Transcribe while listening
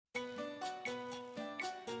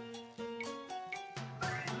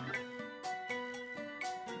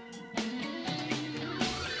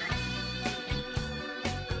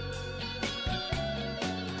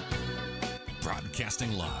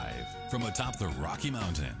Broadcasting live from atop the Rocky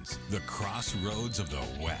Mountains, the crossroads of the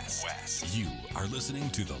West. You are listening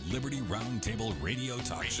to the Liberty Roundtable Radio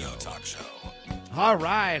Talk Show. All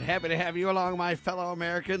right, happy to have you along, my fellow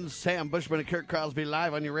Americans. Sam Bushman and Kirk Crosby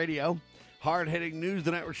live on your radio. Hard-hitting news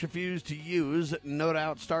the networks refuse to use, no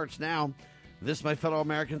doubt, starts now. This, my fellow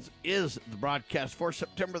Americans, is the broadcast for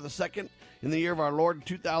September the 2nd in the year of our Lord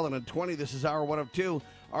 2020. This is hour one of two.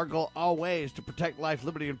 Our goal always to protect life,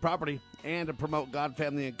 liberty, and property, and to promote God,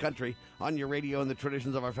 family, and country on your radio and the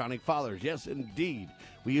traditions of our founding fathers. Yes, indeed.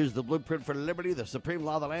 We use the blueprint for liberty, the supreme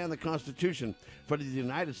law of the land, the Constitution for the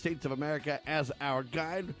United States of America as our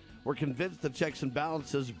guide. We're convinced the checks and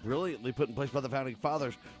balances brilliantly put in place by the founding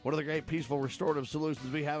fathers, one of the great peaceful restorative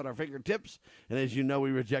solutions we have at our fingertips. And as you know,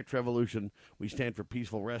 we reject revolution. We stand for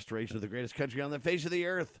peaceful restoration of the greatest country on the face of the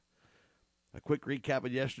earth. A quick recap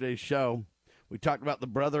of yesterday's show. We talked about the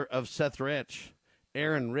brother of Seth Rich.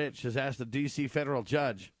 Aaron Rich has asked a D.C. federal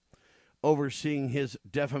judge overseeing his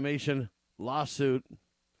defamation lawsuit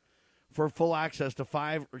for full access to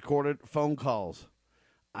 5 recorded phone calls.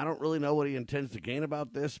 I don't really know what he intends to gain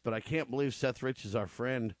about this, but I can't believe Seth Rich is our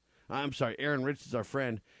friend. Aaron Rich is our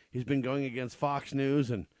friend. He's been going against Fox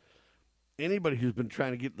News and anybody who's been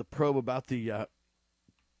trying to get the probe about the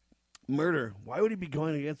murder. Why would he be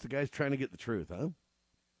going against the guys trying to get the truth, huh?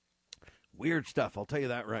 Weird stuff, I'll tell you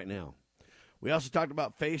that right now. We also talked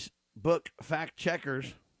about Facebook fact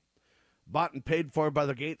checkers, bought and paid for by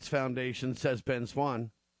the Gates Foundation, says Ben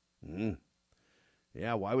Swan.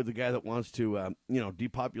 Yeah, why would the guy that wants to,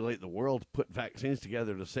 depopulate the world put vaccines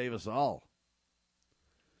together to save us all?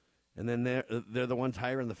 And then they're the ones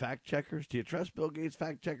hiring the fact checkers. Do you trust Bill Gates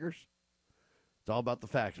fact checkers? It's all about the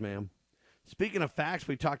facts, ma'am. Speaking of facts,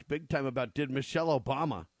 we talked big time about, did Michelle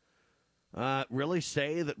Obama really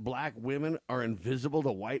say that black women are invisible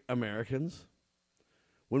to white Americans?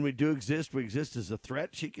 When we do exist, we exist as a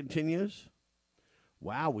threat, she continues.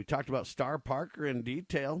 Wow, we talked about Star Parker in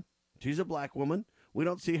detail. She's a black woman. We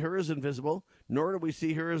don't see her as invisible, nor do we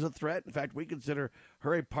see her as a threat. In fact, we consider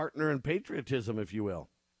her a partner in patriotism, if you will.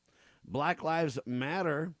 Black Lives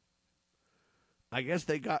Matter. I guess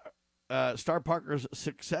they got Star Parker's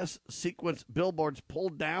success sequence billboards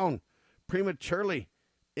pulled down prematurely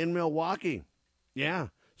in Milwaukee. Yeah,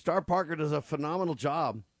 Star Parker does a phenomenal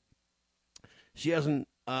job. She has an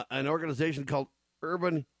organization called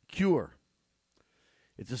Urban Cure.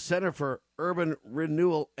 It's a center for urban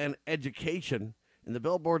renewal and education. And the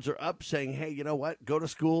billboards are up saying, hey, you know what? Go to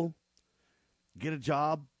school, get a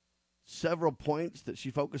job. Several points that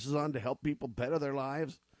she focuses on to help people better their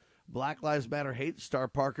lives. Black Lives Matter hates Star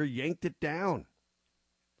Parker, yanked it down.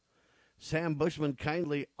 Sam Bushman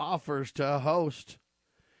kindly offers to host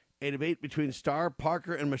a debate between Star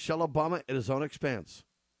Parker and Michelle Obama at his own expense.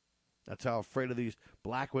 That's how afraid of these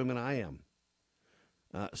black women I am.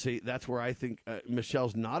 See, that's where I think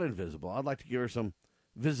Michelle's not invisible. I'd like to give her some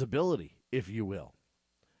visibility, if you will.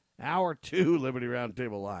 Hour 2, Liberty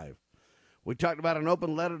Roundtable Live. We talked about an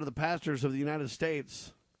open letter to the pastors of the United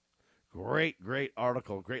States. Great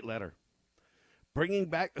article, great letter. Bringing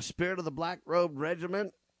back the spirit of the Black Robe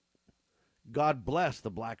Regiment. God bless the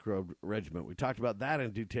Black Robe Regiment. We talked about that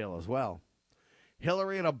in detail as well.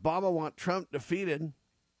 Hillary and Obama want Trump defeated.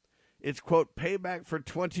 It's, quote, payback for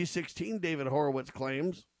 2016, David Horowitz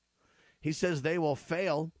claims. He says they will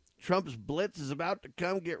fail. Trump's blitz is about to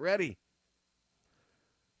come. Get ready.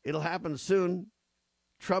 It'll happen soon.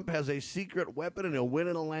 Trump has a secret weapon, and he'll win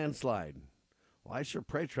in a landslide. Well, I sure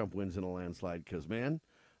pray Trump wins in a landslide because, man,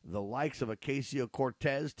 the likes of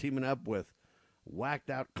Ocasio-Cortez teaming up with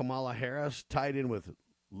whacked-out Kamala Harris, tied in with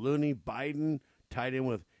loony Biden, tied in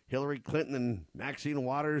with Hillary Clinton and Maxine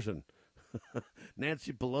Waters and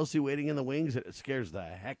Nancy Pelosi waiting in the wings, it scares the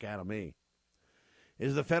heck out of me.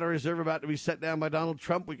 Is the Federal Reserve about to be set down by Donald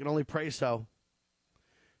Trump? We can only pray so.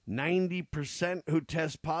 90% who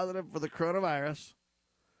test positive for the coronavirus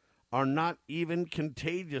are not even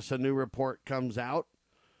contagious, a new report comes out.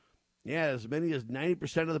 Yeah, as many as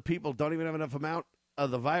 90% of the people don't even have enough amount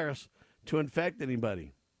of the virus to infect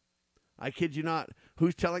anybody. I kid you not.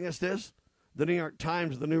 Who's telling us this? The New York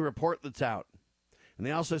Times, the new report that's out. And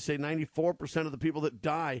they also say 94% of the people that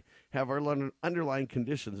die have underlying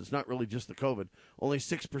conditions. It's not really just the COVID. Only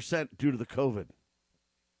 6% due to the COVID.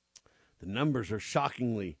 The numbers are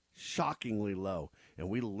shockingly low. And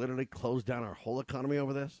we literally closed down our whole economy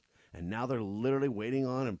over this. And now they're literally waiting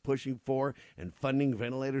on and pushing for and funding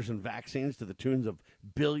ventilators and vaccines to the tunes of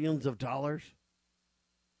billions of dollars.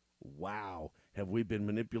 Wow, have we been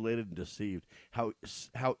manipulated and deceived.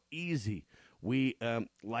 How easy we,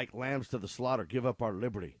 like lambs to the slaughter, give up our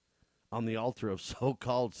liberty on the altar of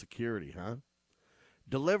so-called security, huh?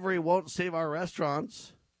 Delivery won't save our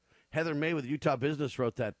restaurants. Heather May with Utah Business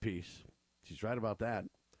wrote that piece. She's right about that.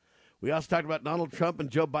 We also talked about Donald Trump and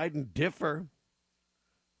Joe Biden differ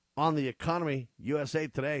on the economy. USA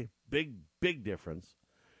Today, big difference.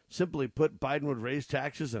 Simply put, Biden would raise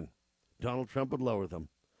taxes and Donald Trump would lower them.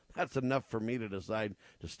 That's enough for me to decide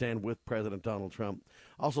to stand with President Donald Trump.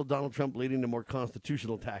 Also, Donald Trump leading to more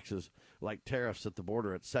constitutional taxes like tariffs at the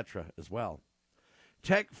border, etc. as well.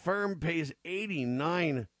 Tech firm pays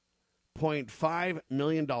 $89.5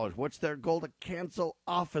 million. What's their goal? To cancel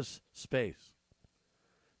office space.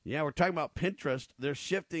 Yeah, we're talking about Pinterest. They're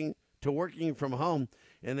shifting to working from home,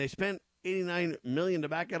 and they spent $89 million to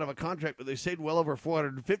back out of a contract, but they saved well over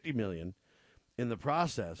 $450 million in the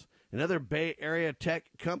process. And other Bay Area tech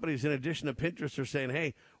companies, in addition to Pinterest, are saying,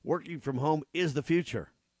 hey, working from home is the future.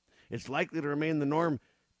 It's likely to remain the norm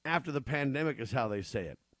after the pandemic, is how they say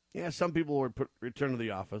it. Yeah, some people would return to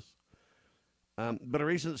the office. But a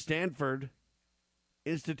recent Stanford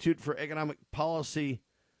Institute for Economic Policy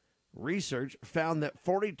research found that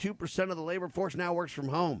 42% of the labor force now works from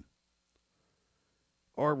home.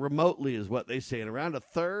 Or remotely is what they say. And around a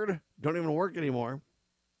third don't even work anymore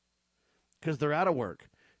because they're out of work.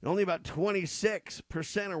 And only about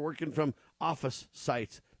 26% are working from office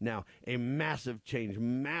sites now. A massive change,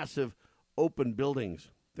 massive open buildings.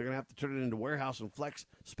 They're going to have to turn it into warehouse and flex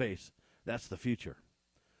space. That's the future.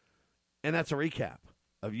 And that's a recap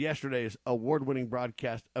of yesterday's award-winning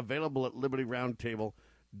broadcast, available at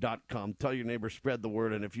LibertyRoundtable.com. Tell your neighbors, spread the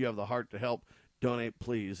word, and if you have the heart to help, donate,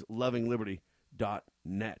 please.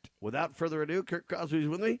 LovingLiberty.net. Without further ado, Kurt Crosby's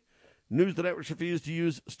with me. News the networks refuse to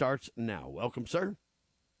use starts now. Welcome, sir.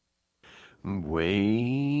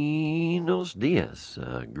 Buenos dias.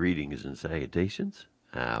 Greetings and salutations.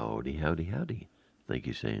 Howdy, howdy, howdy. Thank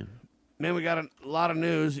you, Sam. Man, we got a lot of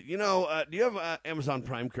news. You know, do you have Amazon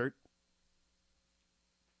Prime, Kurt?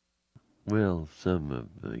 Well, some of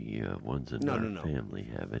the ones in our family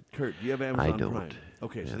have it. Kurt, do you have Amazon I don't. Prime?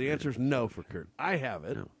 Okay, so the answer is no for Kurt. I have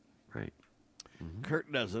it. No, right. Mm-hmm.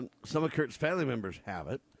 Kurt doesn't. Some of Kurt's family members have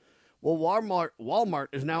it. Well, Walmart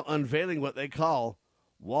is now unveiling what they call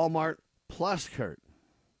Walmart Plus, Kurt.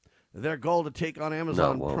 Their goal to take on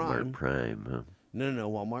Amazon Not Walmart Prime, huh?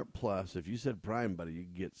 No, Walmart Plus. If you said Prime, buddy, you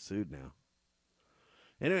get sued now.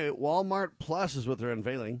 Anyway, Walmart Plus is what they're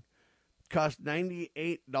unveiling. Costs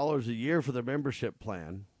 $98 a year for their membership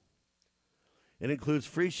plan. It includes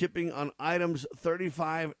free shipping on items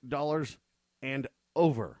 $35 and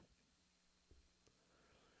over.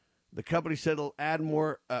 The company said it'll add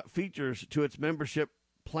more features to its membership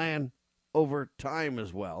plan over time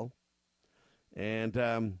as well. And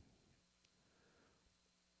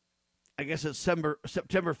I guess it's September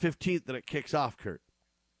 15th that it kicks off, Kurt.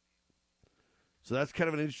 So that's kind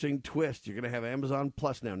of an interesting twist. You're going to have Amazon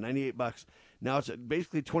Plus now, $98. Now it's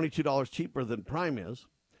basically $22 cheaper than Prime is,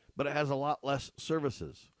 but it has a lot less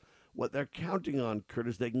services. What they're counting on, Kurt,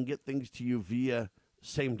 is they can get things to you via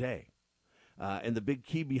same day. And the big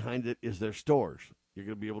key behind it is their stores. You're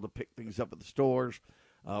going to be able to pick things up at the stores,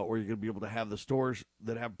 or you're going to be able to have the stores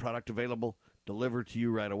that have product available delivered to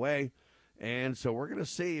you right away. And so we're going to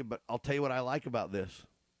see, but I'll tell you what I like about this.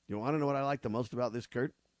 You want to know what I like the most about this,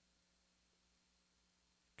 Kurt?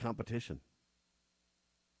 Competition.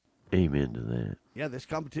 Amen to that. Yeah, this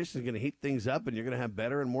competition is going to heat things up, and you're going to have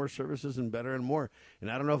better and more services and better and more. And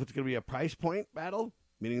I don't know if it's going to be a price point battle,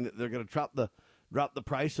 meaning that they're going to drop the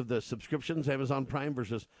price of the subscriptions, Amazon Prime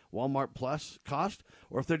versus Walmart Plus cost,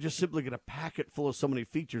 or if they're just simply going to pack it full of so many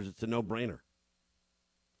features, it's a no-brainer.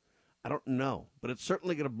 I don't know, but it's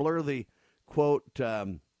certainly going to blur the, quote,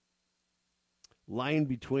 line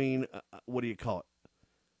between, what do you call it,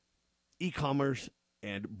 e-commerce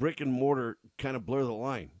and brick and mortar, kind of blur the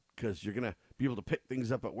line, because you're going to be able to pick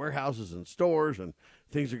things up at warehouses and stores, and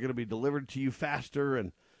things are going to be delivered to you faster.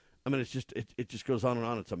 And I mean, it's just it just goes on and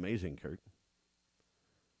on. It's amazing, Kurt.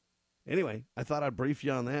 Anyway, I thought I'd brief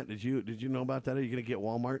you on that. Did you know about that? Are you going to get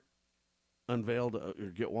Walmart unveiled or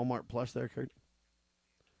get Walmart Plus there, Kurt?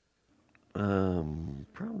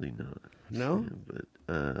 Probably not. No? But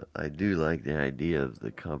I do like the idea of the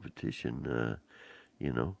competition,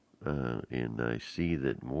 and I see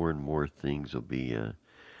that more and more things will be,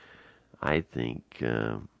 I think,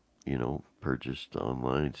 purchased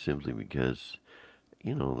online simply because,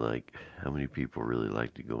 like how many people really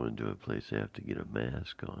like to go into a place they have to get a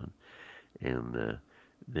mask on. And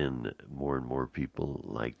then more and more people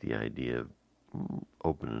like the idea of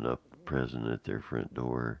opening up a present at their front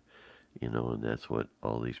door, and that's what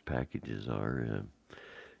all these packages are,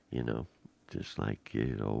 just like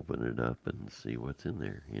open it up and see what's in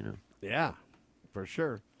there, Yeah, for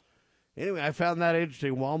sure. Anyway, I found that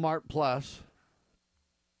interesting. Walmart Plus,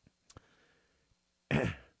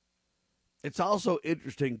 It's also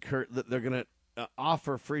interesting, Kurt, that they're going to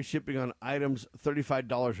offer free shipping on items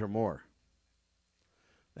 $35 or more.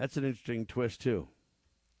 That's an interesting twist, too.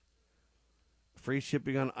 Free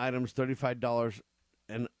shipping on items $35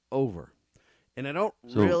 and over. And I don't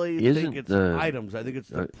really think it's items. I think it's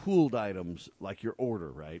the pooled items, like your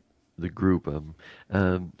order, right? The group of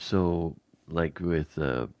them. So, like with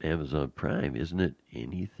Amazon Prime, isn't it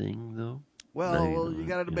anything, though? Well, you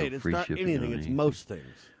got to debate. It's not anything. It's most things.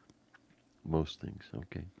 Most things,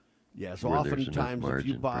 okay. Yeah, so Where oftentimes if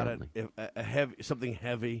you bought probably. something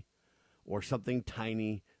heavy or something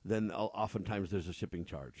tiny, then oftentimes there's a shipping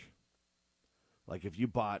charge. Like if you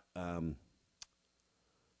bought,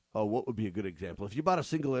 what would be a good example? If you bought a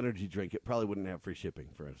single energy drink, it probably wouldn't have free shipping,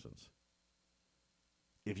 for instance.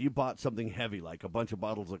 If you bought something heavy, like a bunch of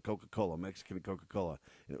bottles of Coca-Cola, Mexican Coca-Cola,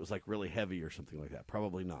 and it was like really heavy or something like that,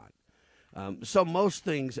 probably not. So most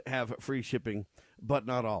things have free shipping, but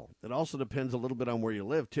not all. It also depends a little bit on where you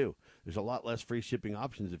live, too. There's a lot less free shipping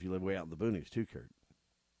options if you live way out in the boonies, too, Kurt.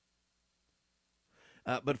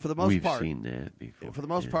 But for the most part, we've seen that before. For the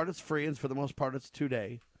most part, it's free, and for the most part, it's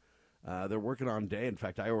 2-day. They're working on day. In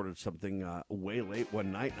fact, I ordered something way late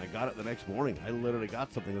one night, and I got it the next morning. I literally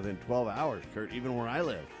got something within 12 hours, Kurt, even where I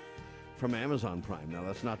live, from Amazon Prime. Now,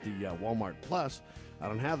 that's not the Walmart Plus. I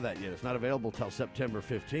don't have that yet. It's not available till September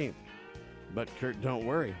 15th. But, Kurt, don't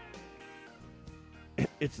worry.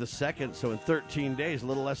 It's the 2nd, so in 13 days, a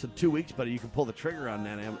little less than 2 weeks, buddy, you can pull the trigger on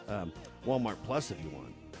that Walmart Plus if you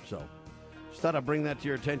want. So, just thought I'd bring that to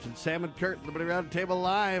your attention. Sam and Kurt, Liberty Round Table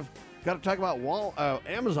Live. Got to talk about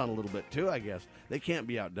Amazon a little bit, too, I guess. They can't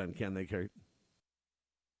be outdone, can they, Kurt?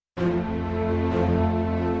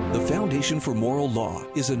 The Foundation for Moral Law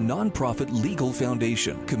is a nonprofit legal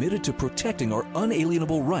foundation committed to protecting our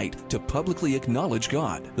unalienable right to publicly acknowledge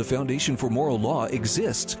God. The Foundation for Moral Law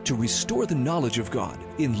exists to restore the knowledge of God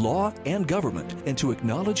in law and government and to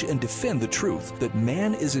acknowledge and defend the truth that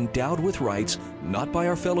man is endowed with rights not by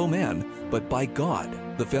our fellow man, but by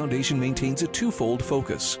God. The Foundation maintains a twofold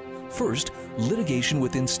focus. First, litigation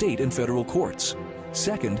within state and federal courts.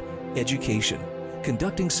 Second, education,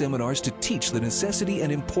 conducting seminars to teach the necessity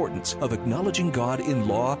and importance of acknowledging God in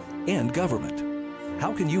law and government.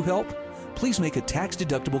 How can you help? Please make a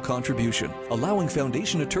tax-deductible contribution, allowing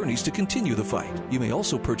Foundation attorneys to continue the fight. You may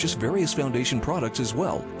also purchase various Foundation products as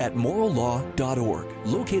well at morallaw.org.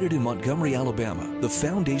 Located in Montgomery, Alabama, the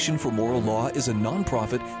Foundation for Moral Law is a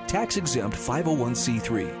nonprofit, tax-exempt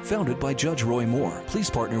 501c3 founded by Judge Roy Moore.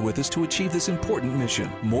 Please partner with us to achieve this important mission.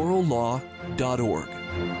 morallaw.org.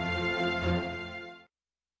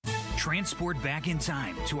 Transport back in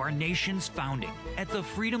time to our nation's founding at the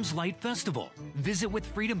Freedom's Light Festival. Visit with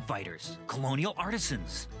freedom fighters, colonial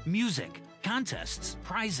artisans, music, contests,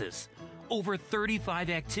 prizes. Over 35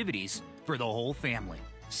 activities for the whole family.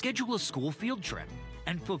 Schedule a school field trip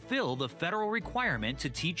and fulfill the federal requirement to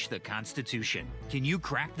teach the Constitution. Can you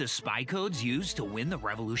crack the spy codes used to win the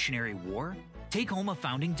Revolutionary War? Take home a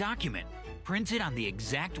founding document, printed on the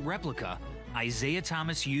exact replica Isaiah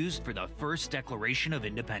Thomas used for the first Declaration of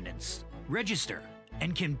Independence. Register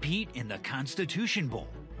and compete in the Constitution Bowl.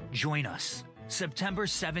 Join us September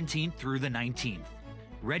 17th through the 19th.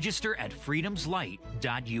 Register at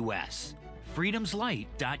freedomslight.us.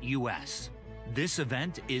 freedomslight.us. This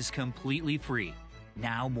event is completely free.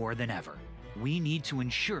 Now more than ever, we need to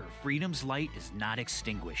ensure freedom's light is not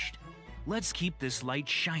extinguished. Let's keep this light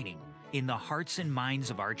shining in the hearts and minds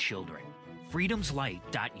of our children.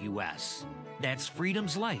 freedomslight.us. That's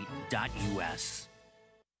freedomslight.us.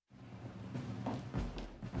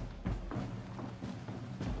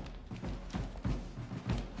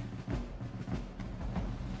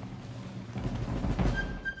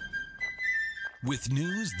 With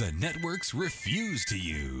news the networks refuse to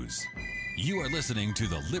use. You are listening to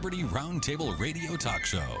the Liberty Roundtable Radio Talk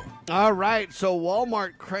Show. All right, so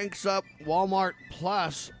Walmart cranks up Walmart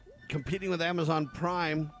Plus, competing with Amazon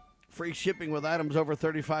Prime. Free shipping with items over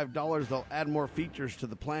 $35. They'll add more features to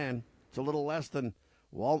the plan. It's a little less than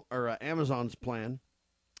Amazon's plan.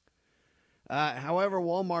 However,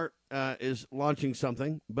 Walmart is launching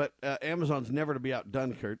something, but Amazon's never to be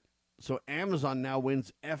outdone, Kurt. So Amazon now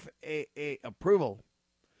wins FAA approval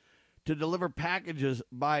to deliver packages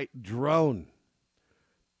by drone.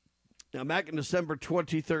 Now, back in December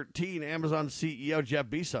 2013, Amazon CEO Jeff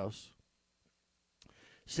Bezos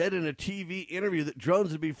said in a TV interview that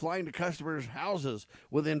drones would be flying to customers' houses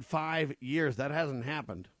within 5 years. That hasn't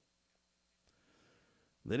happened.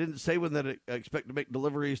 They didn't say when they expect to make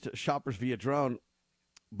deliveries to shoppers via drone,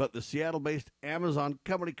 but the Seattle-based Amazon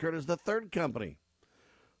company, Kurt, is the third company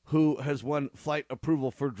who has won flight approval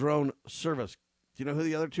for drone service. Do you know who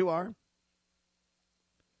the other two are?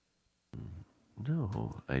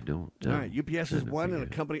 No, I don't. All right, UPS is trying to one, and a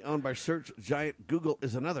figure- company owned by search giant Google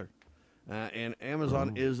is another. And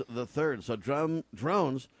Amazon is the third. So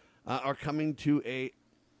drones are coming to a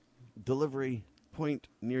delivery point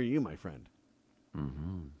near you, my friend.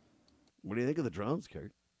 Mm-hmm. What do you think of the drones,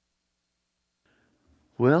 Kurt?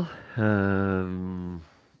 Well,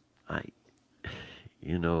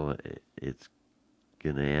 it's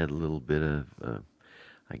going to add a little bit of,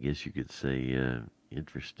 I guess you could say,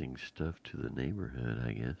 interesting stuff to the neighborhood,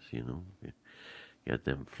 I guess, Got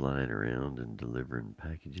them flying around and delivering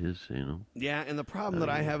packages, Yeah, and the problem that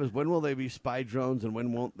I have is when will they be spy drones and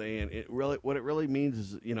when won't they? And what it really means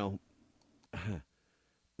is,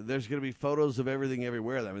 there's going to be photos of everything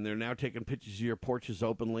everywhere. I mean, they're now taking pictures of your porches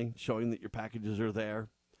openly, showing that your packages are there,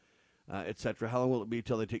 etc. How long will it be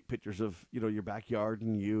till they take pictures of, your backyard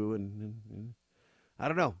and you? And I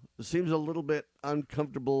don't know. It seems a little bit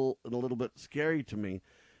uncomfortable and a little bit scary to me.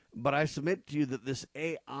 But I submit to you that this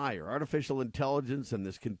AI, or artificial intelligence, and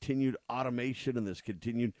this continued automation and this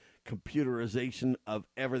continued computerization of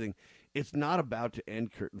everything, it's not about to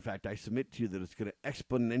end, Kurt. In fact, I submit to you that it's going to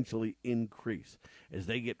exponentially increase as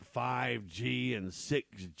they get 5G and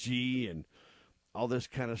 6G and all this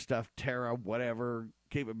kind of stuff, Terra, whatever,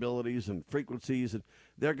 capabilities and frequencies. And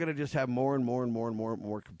they're going to just have more and more and more and more and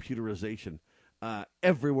more computerization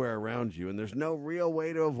everywhere around you. And there's no real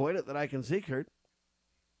way to avoid it that I can see, Kurt.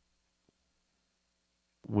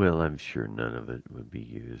 Well, I'm sure none of it would be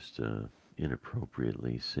used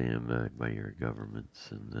inappropriately, Sam, by your governments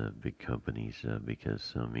and big companies,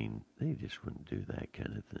 because, they just wouldn't do that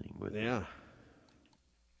kind of thing. Yeah.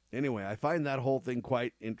 Anyway, I find that whole thing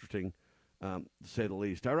quite interesting, to say the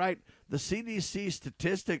least. All right, the CDC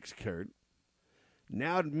statistics, Kurt,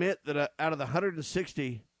 now admit that out of the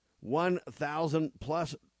 161,000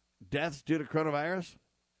 plus deaths due to coronavirus,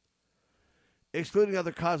 excluding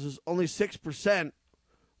other causes, only 6%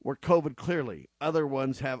 were COVID clearly. Other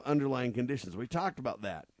ones have underlying conditions. We talked about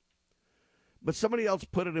that. But somebody else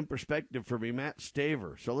put it in perspective for me, Matt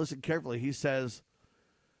Staver. So listen carefully. He says,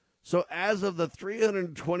 so as of the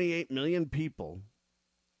 328 million people,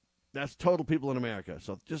 that's total people in America.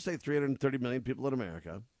 So just say 330 million people in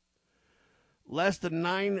America. Less than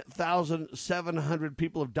 9,700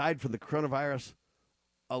 people have died from the coronavirus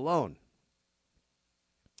alone.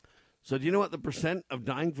 So do you know what the percent of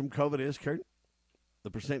dying from COVID is, Kurt? The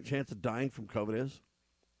percent chance of dying from COVID is?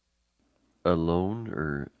 Alone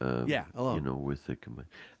or, yeah, alone. with the combined.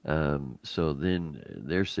 So then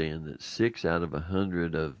they're saying that 6 out of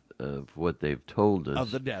 100 of what they've told us of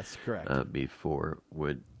the deaths, correct, before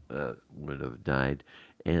would have died,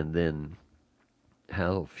 and then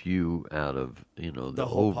how few out of the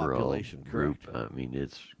whole overall population, group? correct.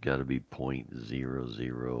 It's got to be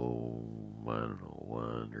 0.001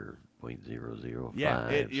 or 0.005.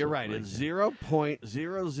 Yeah, you're right. Like It's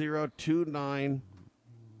 0.0029%.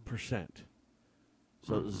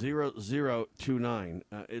 So 0.029.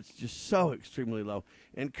 It's just so extremely low.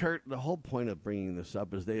 And Kurt, the whole point of bringing this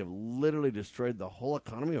up is they have literally destroyed the whole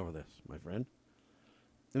economy over this, my friend.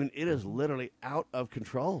 I mean, it is literally out of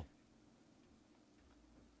control.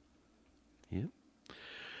 Yep.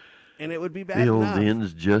 And it would be bad The old enough.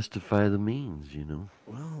 ends justify the means,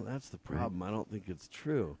 Well, that's the problem. Right. I don't think it's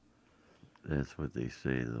true. That's what they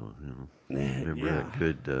say, though. Yeah. Remember that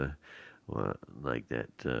good, like that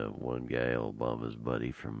one guy, Obama's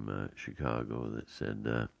buddy from Chicago, that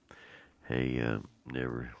said, "Hey,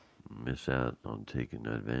 never miss out on taking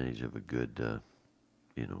advantage of a good,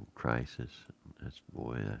 crisis." That's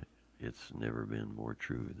it's never been more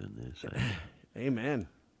true than this. Amen.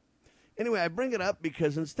 Anyway, I bring it up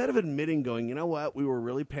because instead of admitting, going, you know what, we were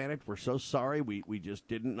really panicked. We're so sorry. We just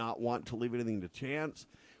did not want to leave anything to chance.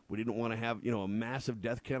 We didn't want to have, a massive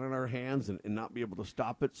death count on our hands and not be able to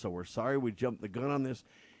stop it. So we're sorry we jumped the gun on this.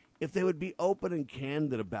 If they would be open and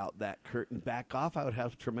candid about that, Kurt, and back off, I would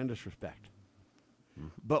have tremendous respect. Mm-hmm.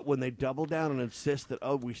 But when they double down and insist that,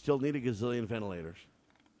 we still need a gazillion ventilators.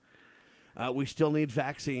 We still need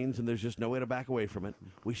vaccines, and there's just no way to back away from it.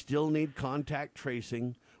 We still need contact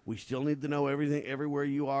tracing. We still need to know everything, everywhere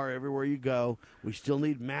you are, everywhere you go. We still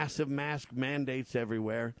need massive mask mandates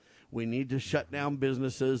everywhere. We need to shut down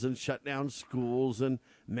businesses and shut down schools and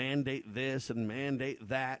mandate this and mandate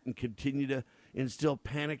that and continue to instill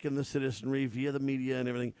panic in the citizenry via the media and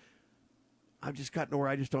everything. I've just gotten to where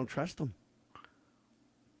I just don't trust them.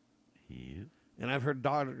 Yeah. And I've heard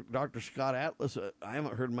Dr. Scott Atlas. I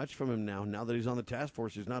haven't heard much from him now that he's on the task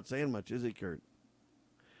force. He's not saying much, is he, Kurt?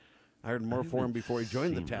 I heard more for him before he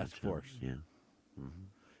joined the task force. Yeah. Mm-hmm.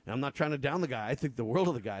 And I'm not trying to down the guy. I think the world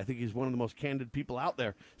of the guy. I think he's one of the most candid people out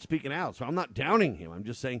there speaking out. So I'm not downing him. I'm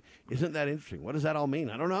just saying, isn't that interesting? What does that all mean?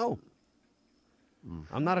 I don't know.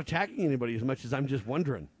 I'm not attacking anybody as much as I'm just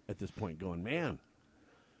wondering at this point, going, man,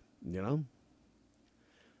 you know?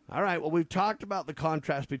 All right, well, we've talked about the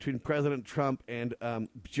contrast between President Trump and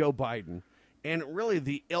Joe Biden, and really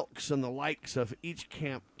the ilks and the likes of each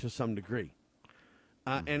camp to some degree.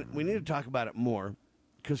 And we need to talk about it more,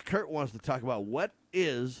 because Kurt wants to talk about what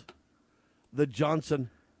is the Johnson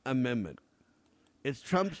Amendment. It's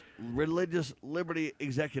Trump's religious liberty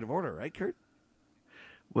executive order, right, Kurt?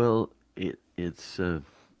 Well, it's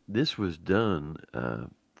this was done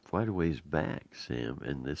quite a ways back, Sam,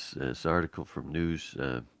 and this article from News,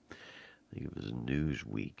 I think it was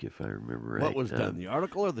Newsweek, if I remember right. What was done, the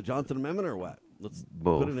article or the Johnson Amendment, or what? Let's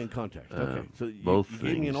both. Put it in context. Okay, so both you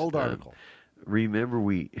gave me an old article. Remember,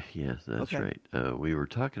 yes, that's right. We were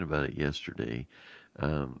talking about it yesterday,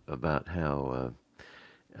 about how,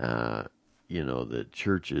 the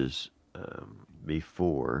churches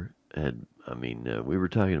before had, we were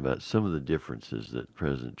talking about some of the differences that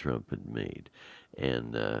President Trump had made.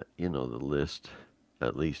 And, the list,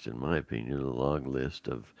 at least in my opinion, a long list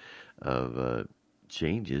of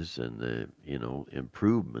changes and the,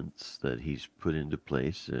 improvements that he's put into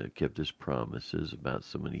place, kept his promises about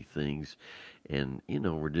so many things. And,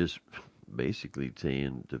 we're just basically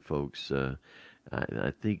saying to folks,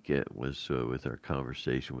 I think it was with our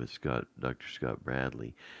conversation with Dr. Scott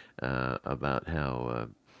Bradley, about how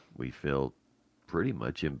we felt pretty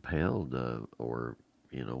much impelled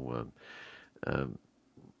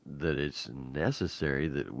that it's necessary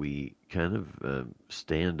that we kind of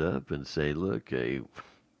stand up and say, look,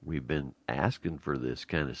 we've been asking for this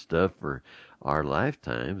kind of stuff for our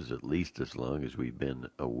lifetimes, at least as long as we've been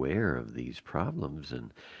aware of these problems,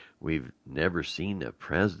 and we've never seen a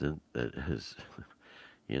president that has,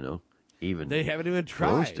 even they haven't even tried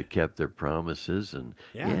close to kept their promises, and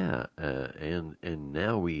and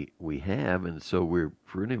now we have, and so we're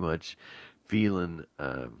pretty much feeling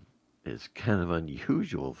it's kind of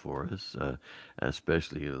unusual for us,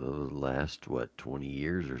 especially the last 20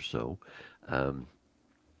 years or so,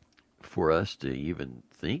 for us to even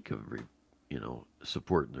think of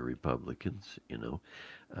supporting the Republicans,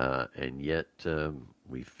 and yet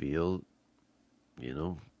we feel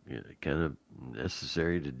kind of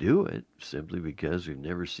necessary to do it simply because we've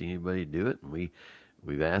never seen anybody do it, and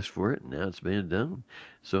we've asked for it, and now it's been done.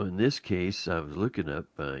 So in this case, I was looking up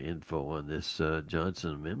info on this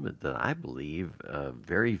Johnson Amendment that I believe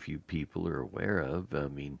very few people are aware of. I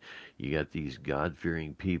mean, you got these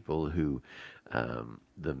God-fearing people who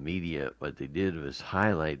the media, what they did was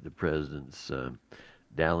highlight the president's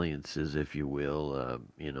dalliances, if you will,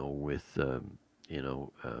 with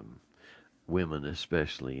women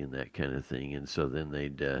especially, and that kind of thing. And so then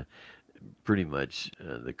they'd pretty much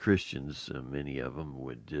the Christians, many of them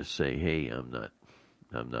would just say, "Hey, I'm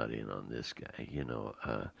not in on this guy.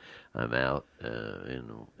 I'm out."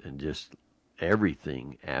 And just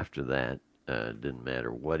everything after that didn't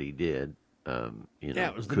matter what he did.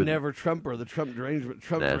 It was the never Trumper, the Trump derangement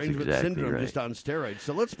exactly syndrome, right. Just on steroids.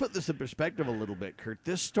 So let's put this in perspective a little bit, Kurt.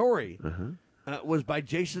 This story was by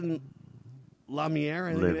Jason Lemieux,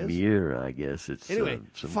 I think it is. Lemieux, I guess it's anyway.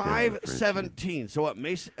 5/17. So what?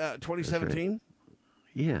 May 2017. Right.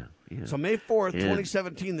 Yeah. So May 4th,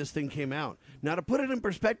 2017, this thing came out. Now, to put it in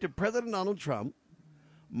perspective, President Donald Trump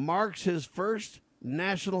marks his first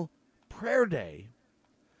national prayer day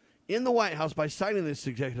in the White House by signing this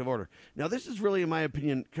executive order. Now, this is really, in my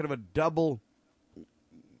opinion, kind of a double,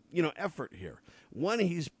 effort here. One,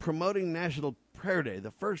 he's promoting National Prayer Day,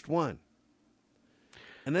 the first one.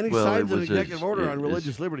 And then he signs an executive order on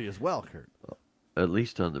religious liberty as well, Kurt. At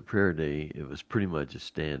least on the prayer day, it was pretty much a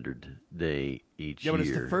standard day each year. Yeah, but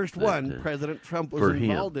it's the first one President Trump was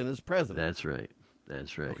involved in as president. That's right.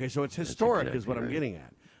 Okay, so it's historic is what I'm getting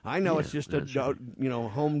at. I know it's just a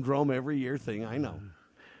humdrum every year thing, I know.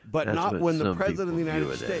 But not when the President of the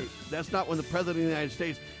United States. That's not when the President of the United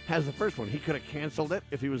States has the first one. He could have canceled it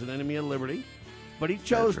if he was an enemy of liberty. But he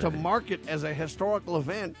chose to mark it as a historical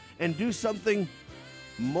event and do something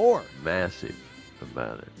more massive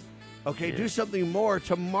about it. Okay, do something more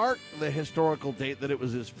to mark the historical date that it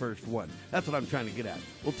was his first one. That's what I'm trying to get at.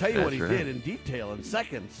 We'll tell you what he did in detail in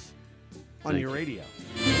seconds on your radio.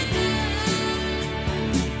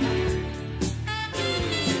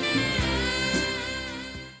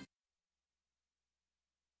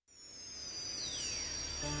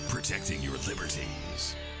 Protecting your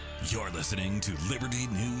liberties. You're listening to Liberty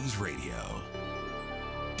News Radio.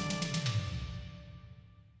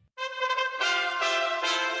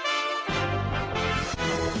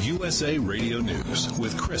 USA Radio News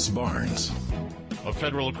with Chris Barnes. A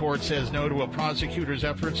federal court says no to a prosecutor's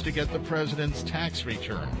efforts to get the president's tax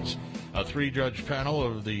returns. A three-judge panel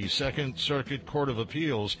of the Second Circuit Court of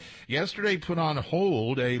Appeals yesterday put on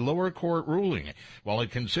hold a lower court ruling while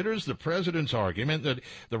it considers the president's argument that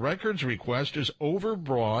the records request is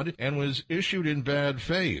overbroad and was issued in bad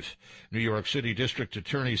faith. New York City District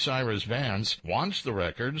Attorney Cyrus Vance wants the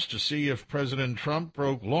records to see if President Trump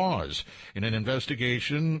broke laws in an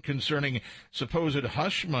investigation concerning supposed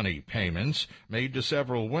hush money payments made to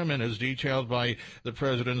several women, as detailed by the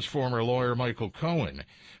president's former lawyer, Michael Cohen.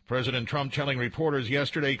 President Trump, telling reporters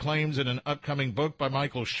yesterday, claims in an upcoming book by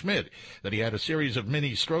Michael Schmidt that he had a series of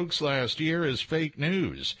mini strokes last year is fake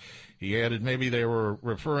news. He added maybe they were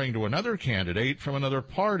referring to another candidate from another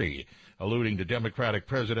party, alluding to Democratic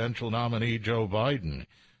presidential nominee Joe Biden.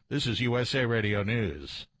 This is USA Radio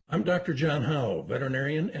News. I'm Dr. John Howe,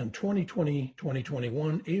 veterinarian and 2020-2021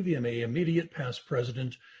 AVMA Immediate Past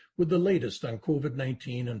President with the latest on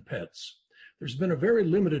COVID-19 and pets. There's been a very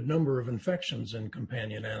limited number of infections in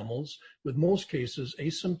companion animals, with most cases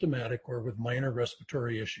asymptomatic or with minor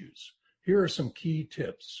respiratory issues. Here are some key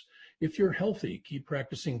tips. If you're healthy, keep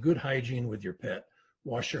practicing good hygiene with your pet.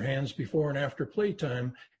 Wash your hands before and after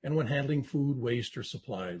playtime and when handling food, waste, or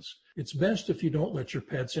supplies. It's best if you don't let your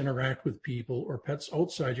pets interact with people or pets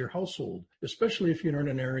outside your household, especially if you're in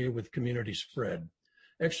an area with community spread.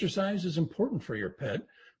 Exercise is important for your pet,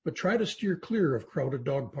 but try to steer clear of crowded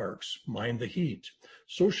dog parks. Mind the heat.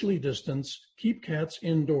 Socially distance. Keep cats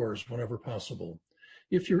indoors whenever possible.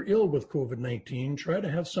 If you're ill with COVID-19, try to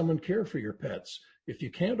have someone care for your pets. If you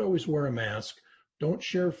can't always wear a mask, don't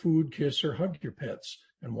share food, kiss, or hug your pets,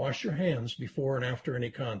 and wash your hands before and after any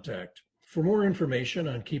contact. For more information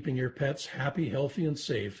on keeping your pets happy, healthy, and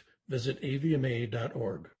safe, visit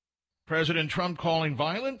avma.org. President Trump calling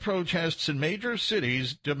violent protests in major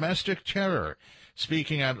cities domestic terror.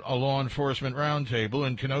 Speaking at a law enforcement roundtable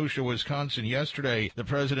in Kenosha, Wisconsin yesterday, the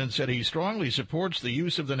president said he strongly supports the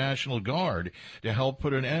use of the National Guard to help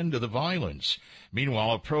put an end to the violence.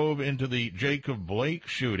 Meanwhile, a probe into the Jacob Blake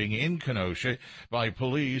shooting in Kenosha by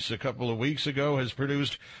police a couple of weeks ago has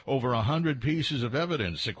produced over 100 pieces of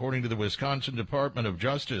evidence, according to the Wisconsin Department of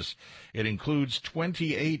Justice. It includes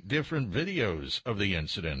 28 different videos of the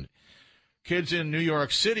incident. Kids in New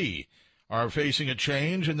York City are facing a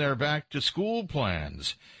change in their back-to-school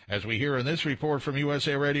plans, as we hear in this report from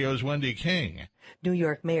USA Radio's Wendy King. New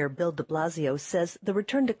York Mayor Bill de Blasio says the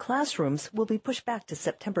return to classrooms will be pushed back to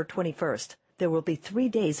September 21st. There will be 3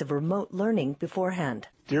 days of remote learning beforehand.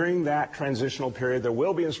 During that transitional period, there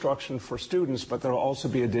will be instruction for students, but there will also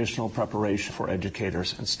be additional preparation for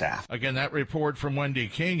educators and staff. Again, that report from Wendy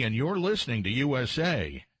King, and you're listening to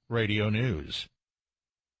USA Radio News.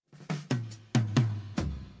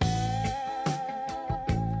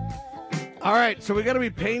 All right, so we got to be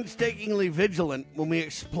painstakingly vigilant when we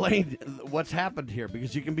explain what's happened here,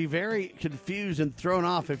 because you can be very confused and thrown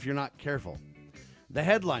off if you're not careful. The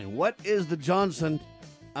headline: what is the Johnson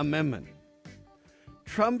Amendment?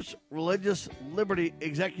 Trump's religious liberty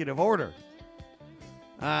executive order,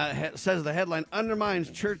 says the headline, undermines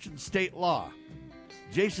church and state law.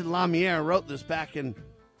 Jason Lamiere wrote this back in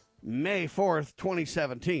May 4th,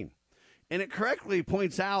 2017. And it correctly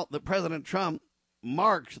points out that President Trump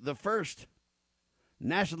marks the first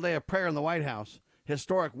National Day of Prayer in the White House,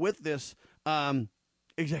 historic, with this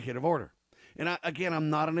executive order. And I'm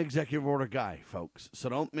not an executive order guy, folks, so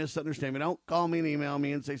don't misunderstand me. Don't call me and email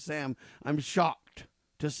me and say, Sam, I'm shocked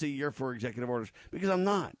to see you're for executive orders, because I'm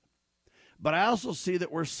not. But I also see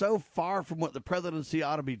that we're so far from what the presidency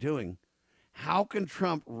ought to be doing. How can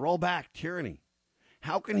Trump roll back tyranny?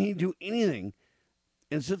 How can he do anything?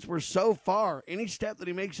 And since we're so far, any step that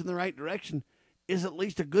he makes in the right direction is at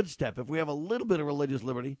least a good step. If we have a little bit of religious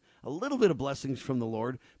liberty, a little bit of blessings from the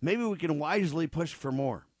Lord, maybe we can wisely push for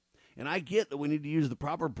more. And I get that we need to use the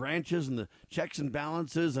proper branches and the checks and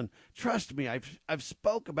balances. And trust me, I've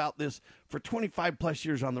spoke about this for 25 plus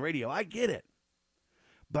years on the radio. I get it.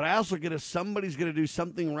 But I also get if somebody's going to do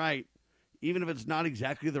something right, even if it's not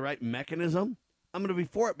exactly the right mechanism, I'm going to be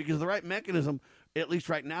for it, because the right mechanism, at least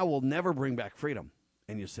right now, will never bring back freedom.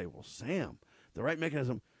 And you say, well, Sam, the right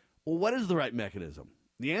mechanism. Well, what is the right mechanism?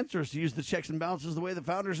 The answer is to use the checks and balances the way the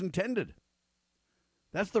founders intended.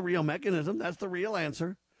 That's the real mechanism. That's the real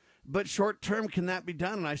answer. But short term, can that be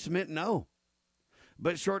done? And I submit no.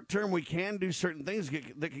 But short term, we can do certain things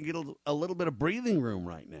that can get a little bit of breathing room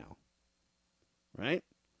right now. Right?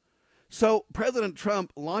 So President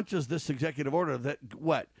Trump launches this executive order that,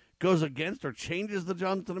 what, goes against or changes the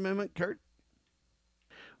Johnson Amendment, Kurt?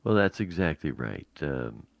 Well, that's exactly right.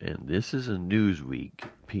 And this is a Newsweek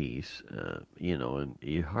piece, and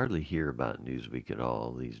you hardly hear about Newsweek at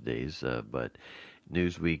all these days. But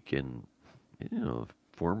Newsweek in,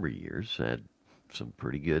 former years had some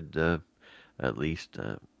pretty good, at least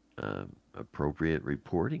appropriate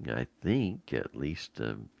reporting. I think at least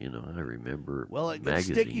I remember. Well, it gets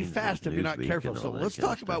sticky fast if you're not careful. So let's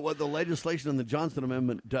talk about what the legislation in the Johnson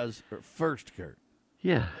Amendment does first, Kurt.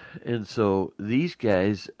 Yeah, and so these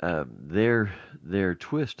guys, their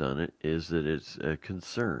twist on it is that it's a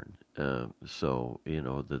concern. So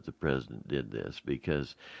that the president did this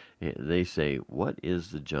because they say, what is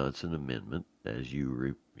the Johnson Amendment, as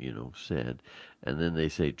you said, and then they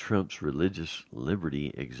say Trump's religious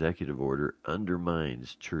liberty executive order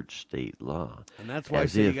undermines church-state law. And that's why I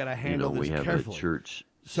say you got to handle this we have carefully. A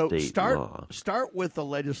church-state law. Start with the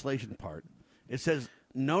legislation part. It says,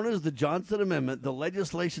 known as the Johnson Amendment, the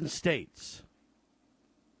legislation states.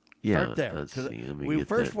 Yeah, start there. Let's see. Let me we get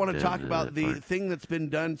first that want to down talk about the part. thing that's been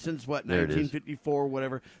done since, what, There it is. 1954,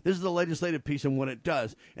 whatever. This is the legislative piece and what it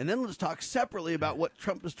does. And then let's talk separately about what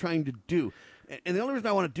Trump is trying to do. And the only reason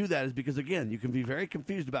I want to do that is because, again, you can be very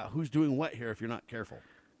confused about who's doing what here if you're not careful.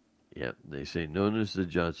 Yep, they say, known as the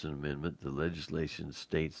Johnson Amendment, the legislation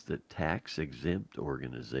states that tax-exempt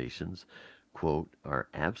organizations, quote, are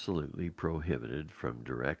absolutely prohibited from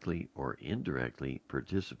directly or indirectly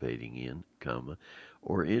participating in,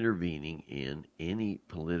 or intervening in any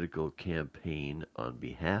political campaign on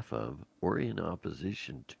behalf of or in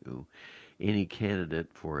opposition to any candidate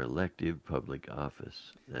for elective public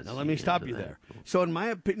office. Now, let me stop you there. So, in my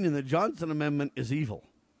opinion, the Johnson Amendment is evil.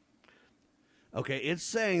 Okay, it's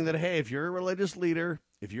saying that, hey, if you're a religious leader,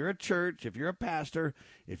 if you're a church, if you're a pastor,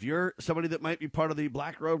 if you're somebody that might be part of the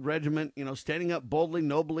Black Robe Regiment, standing up boldly,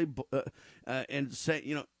 nobly, and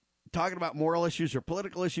say, talking about moral issues or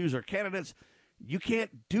political issues or candidates, you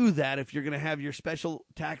can't do that if you're going to have your special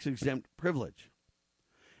tax-exempt privilege.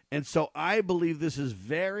 And so I believe this is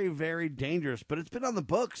very, very dangerous, but it's been on the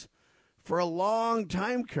books for a long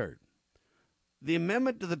time, Kurt. The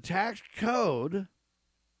amendment to the tax code,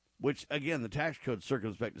 which, again, the tax code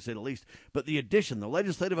circumspect to say the least, but the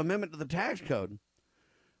legislative amendment to the tax code,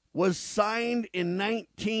 was signed in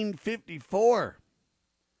 1954.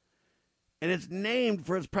 And it's named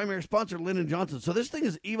for its primary sponsor, Lyndon Johnson. So this thing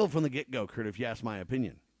is evil from the get-go, Kurt, if you ask my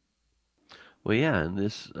opinion. Well, yeah, and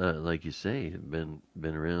this, like you say, has been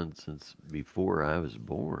around since before I was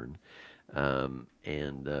born. They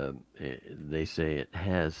say it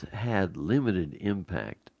has had limited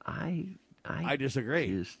impact. I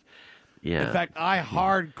disagree. Yeah. In fact, I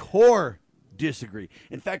hardcore disagree.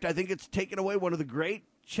 In fact, I think it's taken away one of the great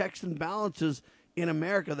checks and balances in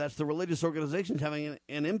America. That's the religious organizations having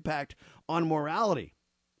an impact on morality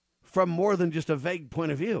from more than just a vague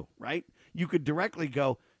point of view, right? You could directly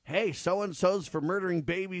go, hey, so-and-so's for murdering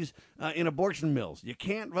babies in abortion mills. You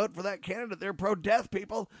can't vote for that candidate. They're pro-death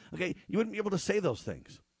people. Okay, you wouldn't be able to say those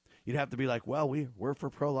things. You'd have to be like, well, we're for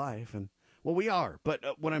pro-life. And, well, we are. But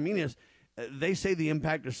what I mean is, they say the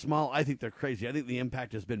impact is small. I think they're crazy. I think the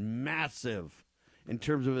impact has been massive in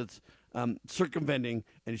terms of its circumventing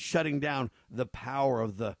and shutting down the power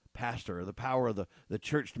of the pastor or the power of the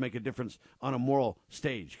church to make a difference on a moral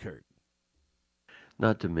stage, Kurt.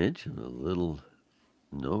 Not to mention the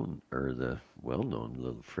well-known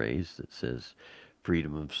little phrase that says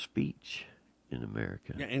freedom of speech in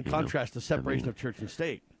America. Yeah, in contrast to separation of church and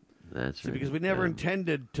state. That's right. Because we never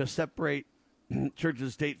intended to separate church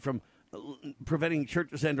and state from preventing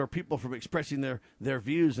churches and or people from expressing their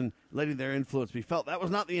views and letting their influence be felt. That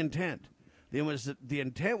was not the intent. The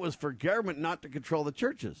intent was for government not to control the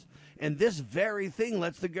churches. And this very thing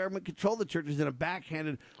lets the government control the churches in a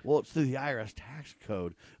backhanded, well, it's through the IRS tax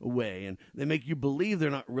code way. And they make you believe they're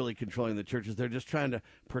not really controlling the churches. They're just trying to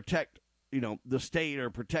protect, the state or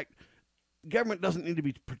protect. Government doesn't need to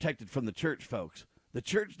be protected from the church, folks. The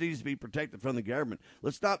church needs to be protected from the government.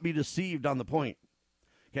 Let's not be deceived on the point.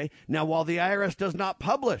 Okay. Now, while the IRS does not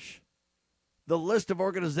publish the list of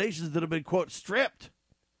organizations that have been, quote, stripped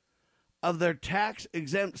of their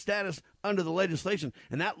tax-exempt status under the legislation,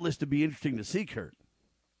 and that list would be interesting to see, Kurt.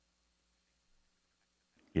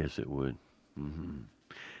 Yes, it would. Mm-hmm.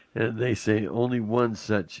 And they say only one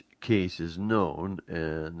such case is known,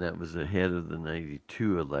 and that was ahead of the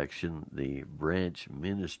 92 election. The Branch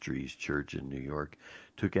Ministries Church in New York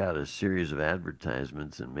took out a series of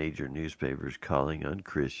advertisements in major newspapers calling on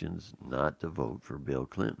Christians not to vote for Bill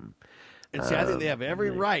Clinton. And see, I think they have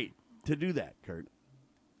every right to do that, Kurt.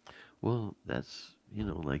 Well, that's,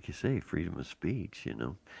 like you say, freedom of speech,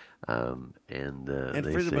 and freedom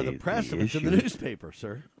of the press, if it's in the newspaper,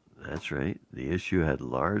 sir. That's right. The issue had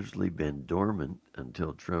largely been dormant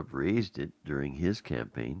until Trump raised it during his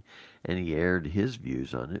campaign, and he aired his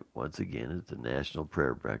views on it once again at the National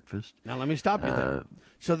Prayer Breakfast. Now, let me stop you there.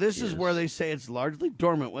 So this is where they say it's largely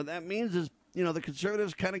dormant. What that means is the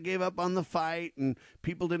conservatives kind of gave up on the fight and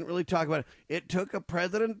people didn't really talk about it. It took a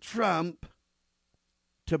President Trump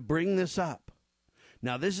to bring this up.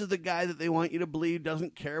 Now, this is the guy that they want you to believe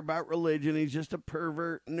doesn't care about religion. He's just a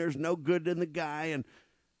pervert and there's no good in the guy.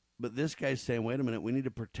 But this guy's saying, wait a minute, we need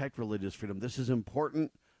to protect religious freedom. This is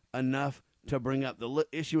important enough to bring up. The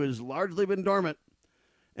issue has largely been dormant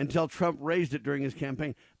until Trump raised it during his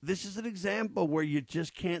campaign. This is an example where you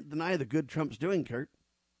just can't deny the good Trump's doing, Kurt.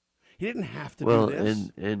 He didn't have to do this.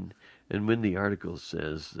 And when the article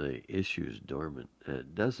says the issue is dormant,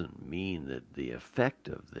 it doesn't mean that the effect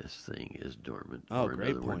of this thing is dormant. Oh, or in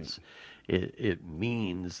great other point. words, it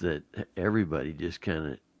means that everybody just kind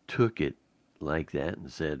of took it like that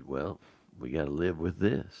and said, well, we got to live with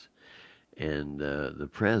this. And the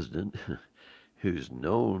president, who's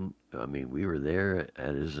known, I mean, we were there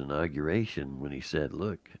at his inauguration when he said,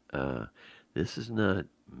 look, this is not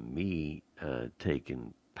me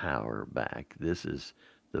taking power back. This is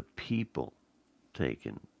the people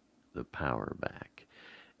taking the power back.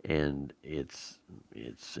 And it's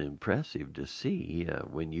impressive to see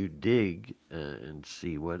when you dig and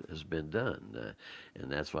see what has been done. And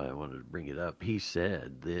that's why I wanted to bring it up. He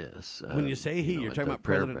said this. When you say he, you're talking about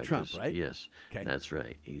President Trump, right? Yes, okay. That's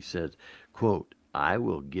right. He said, quote, I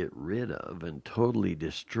will get rid of and totally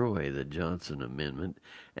destroy the Johnson Amendment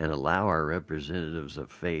and allow our representatives of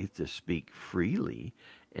faith to speak freely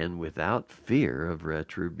and without fear of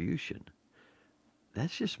retribution.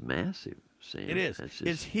 That's just massive, Sam. It is. That's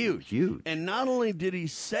It's huge. Huge. And not only did he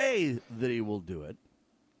say that he will do it,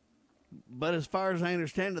 but as far as I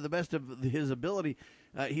understand, to the best of his ability,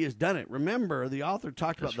 he has done it. Remember, the author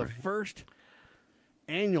talked about the first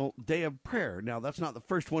annual day of prayer. Now, that's not the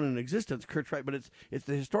first one in existence, Kurt's right, but it's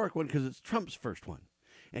the historic one because it's Trump's first one.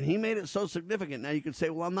 And he made it so significant. Now, you could say,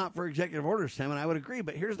 well, I'm not for executive orders, Sam, and I would agree,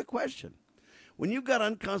 but here's the question. When you've got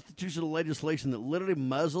unconstitutional legislation that literally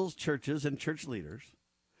muzzles churches and church leaders,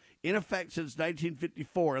 in effect since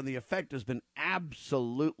 1954, and the effect has been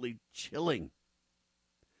absolutely chilling.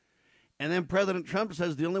 And then President Trump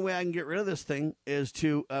says the only way I can get rid of this thing is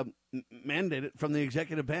to mandate it from the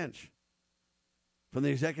executive bench, from the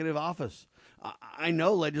executive office. I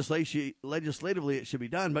know legislatively it should be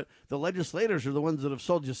done, but the legislators are the ones that have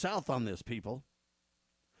sold you south on this, people.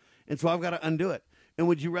 And so I've got to undo it. And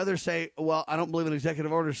would you rather say, well, I don't believe in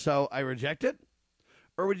executive orders, so I reject it?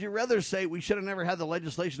 Or would you rather say we should have never had the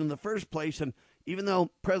legislation in the first place, and even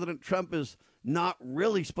though President Trump is not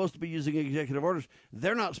really supposed to be using executive orders,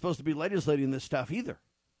 they're not supposed to be legislating this stuff either.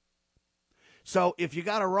 So if you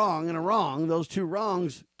got a wrong and a wrong, those two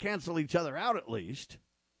wrongs cancel each other out at least.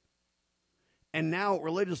 And now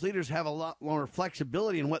religious leaders have a lot more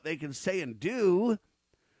flexibility in what they can say and do,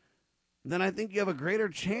 then I think you have a greater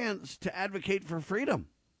chance to advocate for freedom.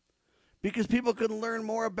 Because people can learn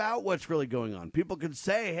more about what's really going on. People can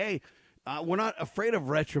say, hey, we're not afraid of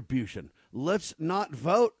retribution. Let's not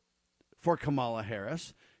vote for Kamala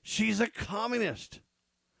Harris. She's a communist.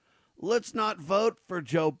 Let's not vote for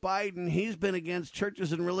Joe Biden. He's been against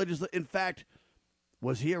churches and religious. In fact,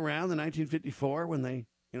 was he around in 1954 when they,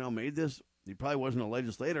 made this? He probably wasn't a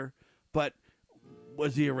legislator, but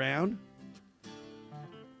was he around?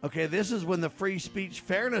 Okay, this is when the Free Speech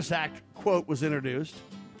Fairness Act quote was introduced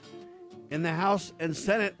in the House and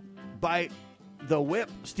Senate by the whip,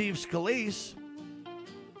 Steve Scalise.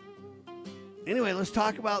 Anyway, let's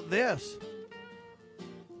talk about this.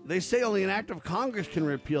 They say only an act of Congress can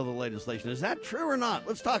repeal the legislation. Is that true or not?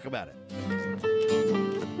 Let's talk about it.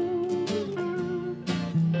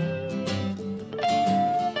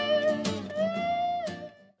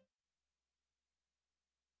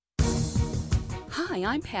 Hi,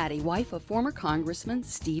 I'm Patty, wife of former Congressman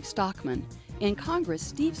Steve Stockman. In Congress,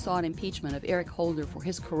 Steve sought impeachment of Eric Holder for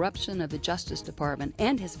his corruption of the Justice Department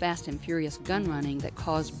and his fast and furious gun running that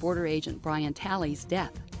caused border agent Brian Talley's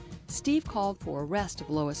death. Steve called for arrest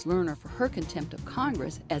of Lois Lerner for her contempt of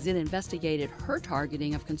Congress as it investigated her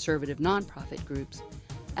targeting of conservative nonprofit groups.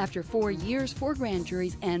 After 4 years, 4 grand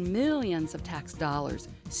juries, and millions of tax dollars,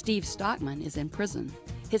 Steve Stockman is in prison.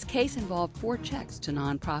 His case involved 4 checks to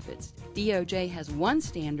nonprofits. DOJ has one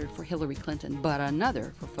standard for Hillary Clinton, but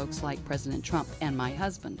another for folks like President Trump and my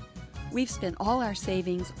husband. We've spent all our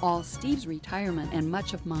savings, all Steve's retirement, and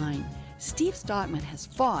much of mine. Steve Stockman has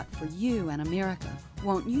fought for you and America.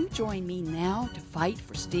 Won't you join me now to fight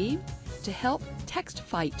for Steve? To help, text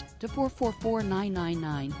FIGHT to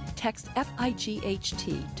 444-999. Text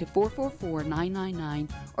FIGHT to 444-999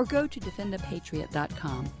 or go to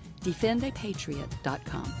defendapatriot.com.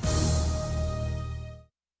 defendapatriot.com.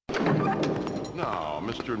 Now,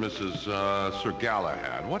 Mr. and Mrs. Sir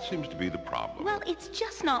Galahad, what seems to be the problem? Well, it's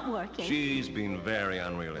just not working. She's been very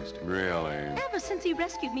unrealistic. Really? Ever since he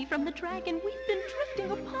rescued me from the dragon, we've been drifting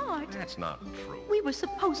apart. That's not true. We were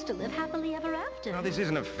supposed to live happily ever after. Now, this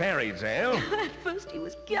isn't a fairy tale. At first he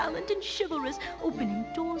was gallant and chivalrous, opening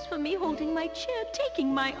doors for me, holding my chair,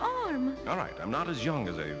 taking my arm. All right, I'm not as young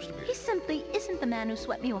as I used to be. He simply isn't the man who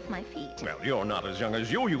swept me off my feet. Well, you're not as young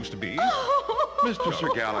as you used to be. Mr. Sir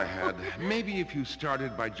Galahad, maybe if you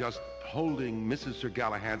started by just holding Mrs. Sir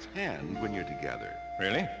Galahad's hand when you're together.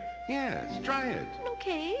 Really? Yes, try it.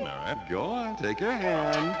 Okay. All right. Go on, take her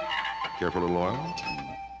hand. Careful, little oil.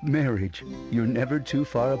 Marriage. You're never too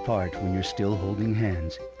far apart when you're still holding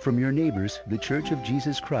hands. From your neighbors, the Church of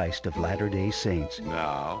Jesus Christ of Latter-day Saints.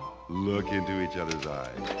 Now, look into each other's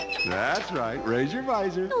eyes. That's right. Raise your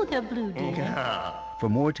visor. Oh, they're blue, dear. Yeah. For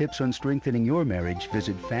more tips on strengthening your marriage,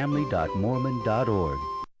 visit family.mormon.org.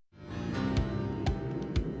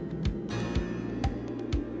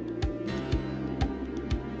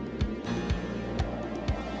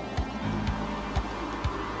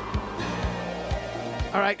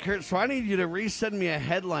 All right, Kurt, so I need you to resend me a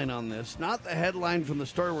headline on this. Not the headline from the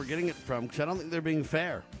story we're getting it from, because I don't think they're being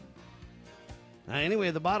fair.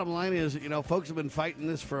 Anyway, the bottom line is, folks have been fighting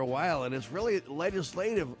this for a while, and it's really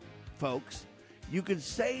legislative folks. You could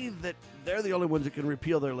say that they're the only ones that can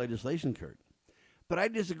repeal their legislation, Kurt. But I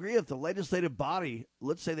disagree. If the legislative body,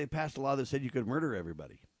 let's say they passed a law that said you could murder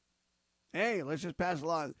everybody. Hey, let's just pass a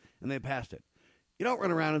law, and they passed it. You don't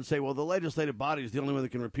run around and say, well, the legislative body is the only one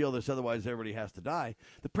that can repeal this, otherwise everybody has to die.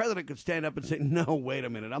 The president could stand up and say, no, wait a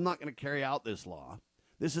minute, I'm not going to carry out this law.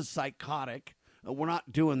 This is psychotic. We're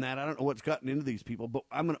not doing that. I don't know what's gotten into these people, but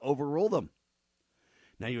I'm going to overrule them.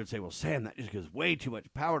 Now you would say, well, Sam, that just gives way too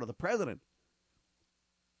much power to the president.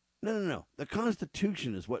 No. The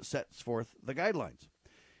Constitution is what sets forth the guidelines.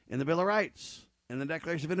 In the Bill of Rights, in the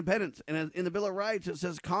Declaration of Independence, and in the Bill of Rights, it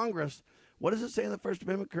says Congress. What does it say in the First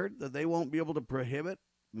Amendment, Kurt? That they won't be able to prohibit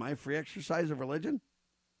my free exercise of religion?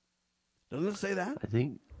 Doesn't it say that? I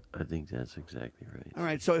think that's exactly right. All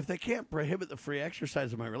right, so if they can't prohibit the free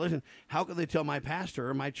exercise of my religion, how can they tell my pastor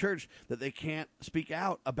or my church that they can't speak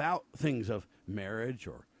out about things of marriage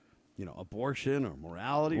or, abortion or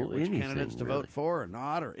morality or which candidates to vote for or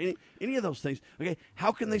not or any of those things? Okay,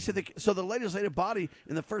 how can they say so the legislative body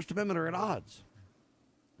and the First Amendment are at odds?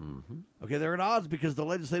 Mm-hmm. Okay, they're at odds because the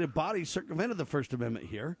legislative body circumvented the First Amendment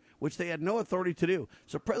here, which they had no authority to do.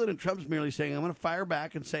 So President Trump's merely saying, I'm going to fire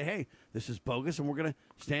back and say, hey, this is bogus, and we're going to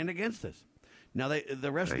stand against this. Now,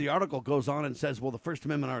 the rest of the article goes on and says, well, the First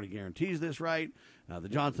Amendment already guarantees this right. The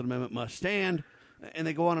Johnson Amendment must stand. And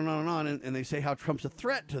they go on and on and on, and they say how Trump's a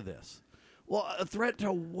threat to this. Well, a threat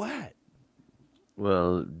to what?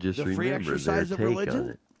 Well, just the free remember exercise their of take religion? on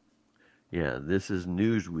it. Yeah, this is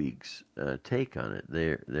Newsweek's take on it.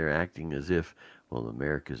 They're acting as if, well,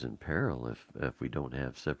 America's in peril if we don't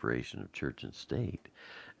have separation of church and state.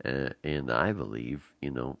 And I believe,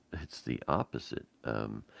 it's the opposite,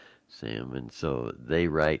 Sam. And so they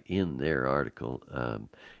write in their article,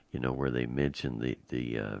 where they mention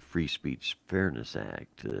the Free Speech Fairness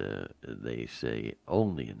Act. They say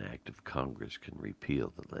only an act of Congress can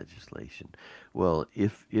repeal the legislation. Well,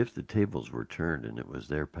 if the tables were turned and it was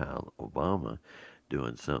their pal Obama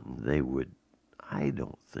doing something, they would, I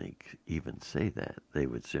don't think, even say that. They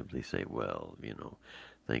would simply say, well,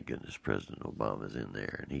 thank goodness President Obama's in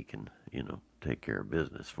there and he can, take care of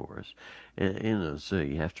business for us. And so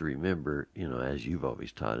you have to remember, as you've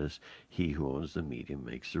always taught us, he who owns the medium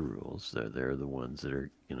makes the rules. They're the ones that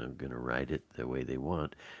are, going to write it the way they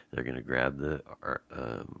want. They're going to grab the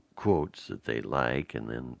quotes that they like and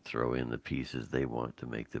then throw in the pieces they want to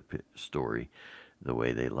make the story the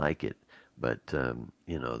way they like it. But, the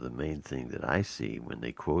main thing that I see when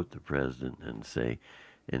they quote the president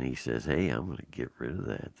and he says, hey, I'm going to get rid of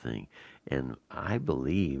that thing. And I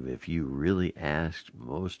believe if you really asked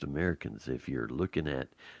most Americans, if you're looking at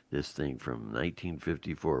this thing from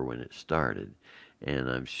 1954 when it started, and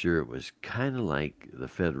I'm sure it was kind of like the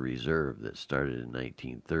Federal Reserve that started in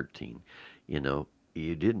 1913,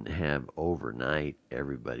 you didn't have overnight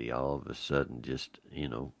everybody all of a sudden just,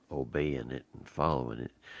 obeying it and following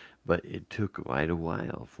it. But it took quite a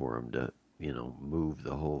while for them to, move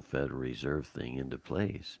the whole Federal Reserve thing into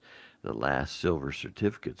place. The last silver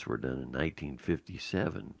certificates were done in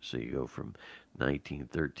 1957. So you go from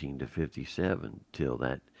 1913 to 57 till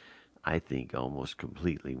that, I think, almost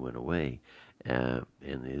completely went away. In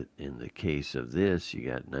the case of this, you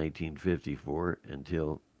got 1954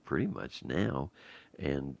 until pretty much now.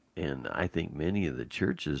 And I think many of the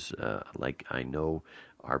churches, like I know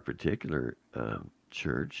our particular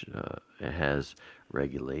church has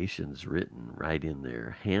regulations written right in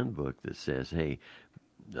their handbook that says, hey,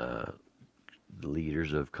 the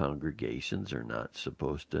leaders of congregations are not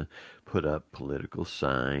supposed to put up political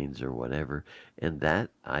signs or whatever. And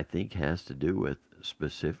that, I think, has to do with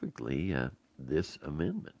specifically this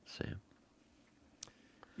amendment, Sam.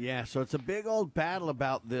 Yeah, so it's a big old battle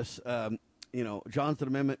about this, Johnson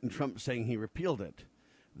Amendment and Trump saying he repealed it.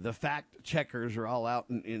 The fact checkers are all out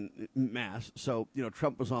in mass. So,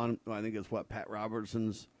 Trump was on, I think it's Pat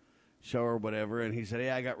Robertson's show or whatever, and he said,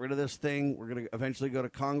 hey, I got rid of this thing. We're going to eventually go to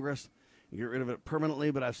Congress and get rid of it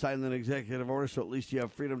permanently, but I've signed an executive order, so at least you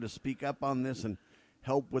have freedom to speak up on this and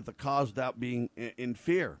help with the cause without being in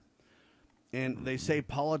fear. And they say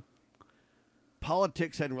politics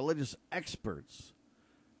and religious experts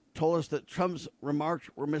told us that Trump's remarks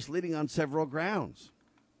were misleading on several grounds.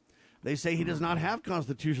 They say he does not have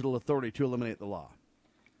constitutional authority to eliminate the law.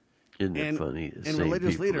 Isn't it funny? And same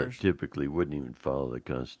religious people leaders that typically wouldn't even follow the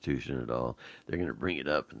Constitution at all, they're going to bring it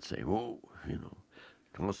up and say, whoa,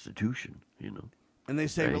 Constitution, And they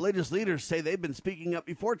say religious leaders say they've been speaking up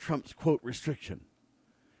before Trump's, quote, restriction.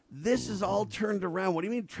 This is all turned around. What do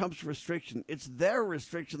you mean Trump's restriction? It's their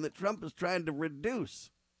restriction that Trump is trying to reduce.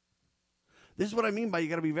 This is what I mean by you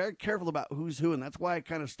got to be very careful about who's who, and that's why I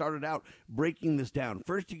kind of started out breaking this down.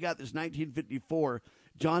 First, you got this 1954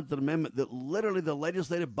 Johnson Amendment that literally the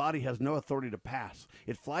legislative body has no authority to pass.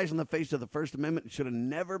 It flies in the face of the First Amendment and should have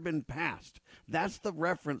never been passed. That's the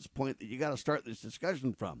reference point that you got to start this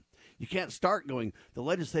discussion from. You can't start going, the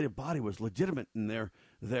legislative body was legitimate in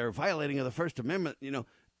their violating of the First Amendment,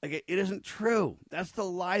 Okay, it isn't true. That's the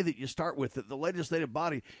lie that you start with, that the legislative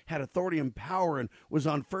body had authority and power and was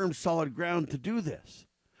on firm, solid ground to do this.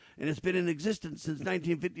 And it's been in existence since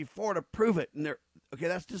 1954 to prove it. And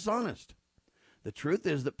that's dishonest. The truth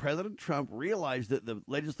is that President Trump realized that the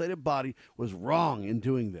legislative body was wrong in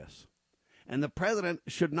doing this. And the president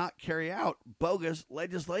should not carry out bogus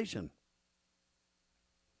legislation.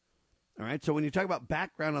 All right, so when you talk about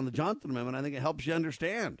background on the Johnson Amendment, I think it helps you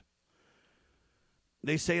understand.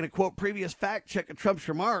 They say in a, quote, previous fact check of Trump's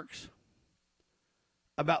remarks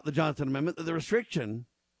about the Johnson Amendment that the restriction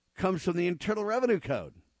comes from the Internal Revenue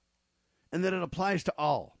Code and that it applies to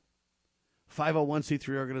all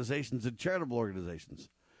 501c3 organizations and charitable organizations.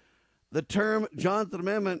 The term Johnson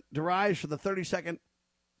Amendment derives from the 32nd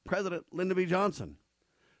President Lyndon B. Johnson,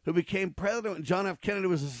 who became president when John F. Kennedy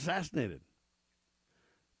was assassinated.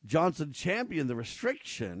 Johnson championed the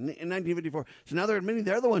restriction in 1954. So now they're admitting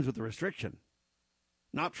they're the ones with the restriction.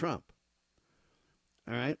 Not Trump.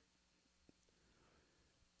 All right?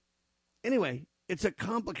 Anyway, it's a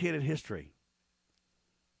complicated history.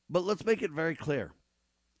 But let's make it very clear.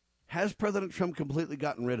 Has President Trump completely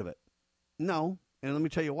gotten rid of it? No. And let me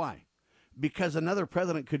tell you why. Because another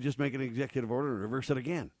president could just make an executive order and reverse it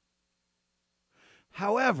again.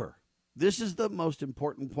 However, this is the most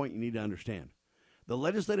important point you need to understand. The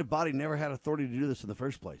legislative body never had authority to do this in the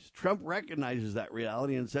first place. Trump recognizes that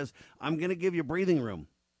reality and says, I'm going to give you breathing room.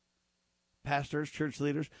 Pastors, church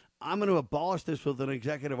leaders, I'm going to abolish this with an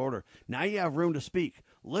executive order. Now you have room to speak.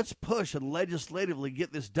 Let's push and legislatively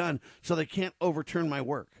get this done so they can't overturn my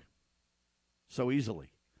work so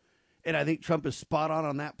easily. And I think Trump is spot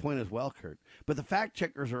on that point as well, Kurt. But the fact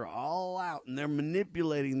checkers are all out, and they're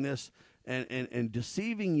manipulating this and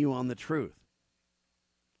deceiving you on the truth.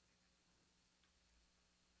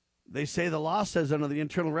 They say the law says under the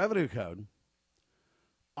Internal Revenue Code,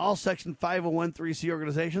 all Section 501(c)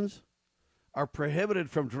 organizations are prohibited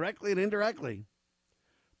from directly and indirectly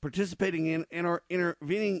participating in and or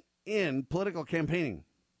intervening in political campaigning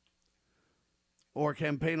or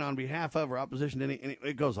campaign on behalf of or opposition to any,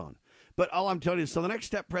 it goes on. But all I'm telling you is, so the next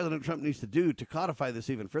step President Trump needs to do to codify this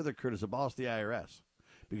even further, Kurt, is abolish the IRS,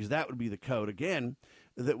 because that would be the code, again,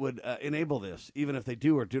 that would enable this, even if they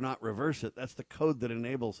do or do not reverse it. That's the code that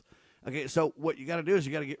enables. Okay, so what you got to do is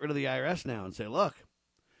you got to get rid of the IRS now and say, look,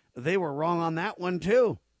 they were wrong on that one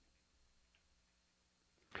too.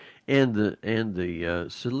 And the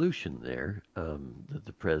solution there that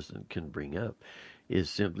the president can bring up is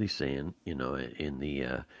simply saying, in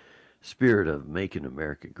the spirit of making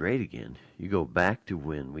America great again, you go back to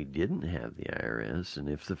when we didn't have the IRS, and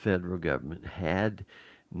if the federal government had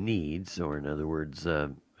needs, or in other words,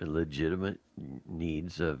 legitimate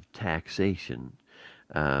needs of taxation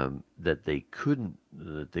that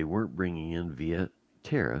they weren't bringing in via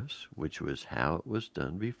tariffs, which was how it was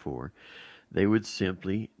done before, they would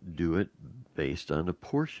simply do it based on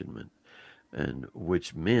apportionment, and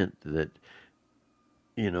which meant that,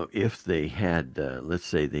 if they had, let's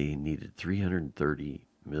say they needed $330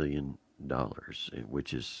 million,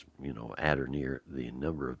 which is, at or near the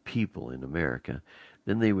number of people in America,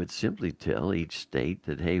 then they would simply tell each state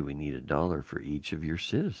that, hey, we need $1 for each of your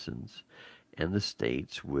citizens. And the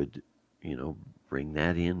states would, bring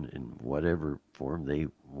that in whatever form they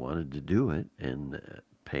wanted to do it and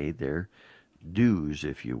pay their dues,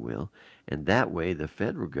 if you will. And that way the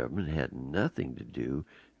federal government had nothing to do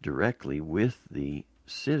directly with the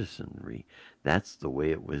citizenry. That's the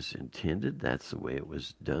way it was intended. That's the way it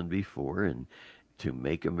was done before. And to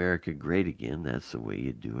make America great again, that's the way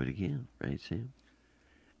you do it again. Right, Sam?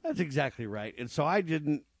 That's exactly right. And so I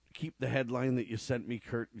didn't keep the headline that you sent me,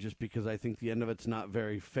 Kurt, just because I think the end of it's not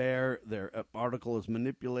very fair. Their article is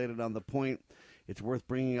manipulated on the point. It's worth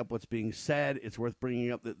bringing up what's being said. It's worth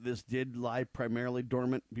bringing up that this did lie primarily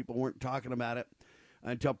dormant. People weren't talking about it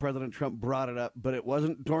until President Trump brought it up. But it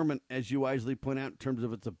wasn't dormant, as you wisely point out, in terms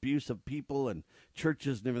of its abuse of people and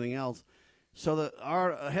churches and everything else. So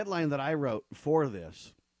our headline that I wrote for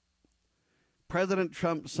this, President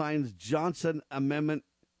Trump signs Johnson Amendment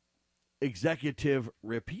executive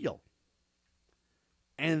repeal.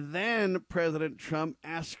 And then President Trump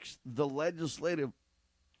asks the legislative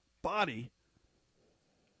body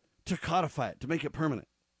to codify it, to make it permanent.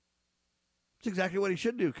 It's exactly what he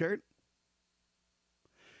should do, Kurt.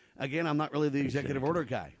 Again, I'm not really the executive order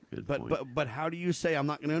guy. But how do you say I'm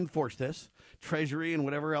not going to enforce this? Treasury and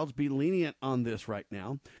whatever else be lenient on this right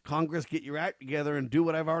now. Congress, get your act together and do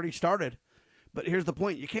what I've already started. But here's the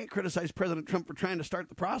point. You can't criticize President Trump for trying to start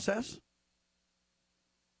the process.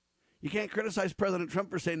 You can't criticize President Trump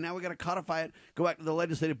for saying, now we got to codify it, go back to the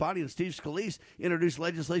legislative body, and Steve Scalise introduced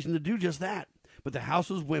legislation to do just that. But the House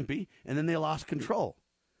was wimpy, and then they lost control.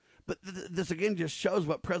 But this, again, just shows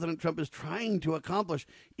what President Trump is trying to accomplish,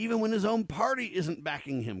 even when his own party isn't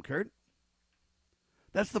backing him, Kurt.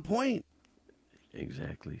 That's the point.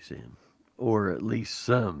 Exactly, Sam. Or at least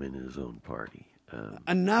some in his own party.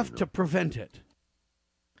 Enough to prevent it.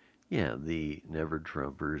 Yeah, the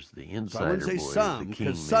never-Trumpers, the insider so I wouldn't say boys, some,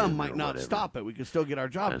 because some might not whatever. stop it. We could still get our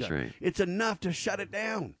job That's done. Right. It's enough to shut it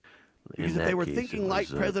down. Because In if they were case, thinking it like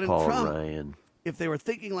was, President Paul Trump, Ryan. if they were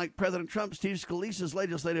thinking like President Trump, Steve Scalise's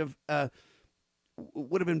legislative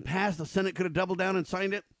would have been passed. The Senate could have doubled down and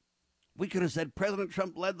signed it. We could have said President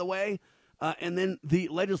Trump led the way, and then the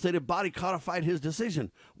legislative body codified his decision.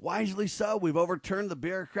 Wisely so. We've overturned the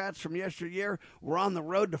bureaucrats from yesteryear. We're on the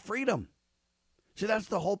road to freedom. See, that's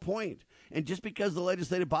the whole point. And just because the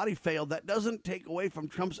legislative body failed, that doesn't take away from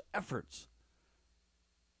Trump's efforts,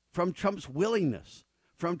 from Trump's willingness,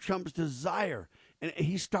 from Trump's desire. And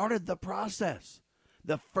he started the process.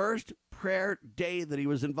 The first prayer day that he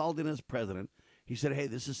was involved in as president, he said, hey,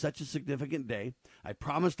 this is such a significant day. I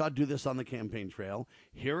promised I'd do this on the campaign trail.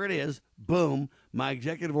 Here it is. Boom. My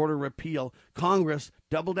executive order repeal. Congress,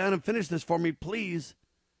 double down and finish this for me, please.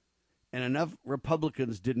 And enough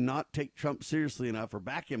Republicans did not take Trump seriously enough or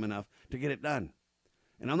back him enough to get it done.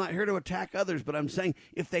 And I'm not here to attack others, but I'm saying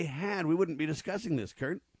if they had, we wouldn't be discussing this,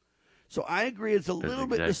 Kurt. So I agree it's a little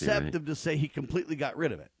bit deceptive to say he completely got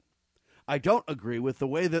rid of it. I don't agree with the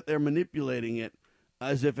way that they're manipulating it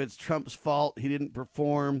as if it's Trump's fault. He didn't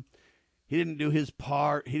perform. He didn't do his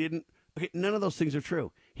part. Okay, none of those things are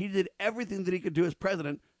true. He did everything that he could do as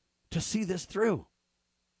president to see this through.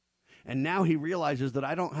 And now he realizes that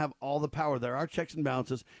I don't have all the power. There are checks and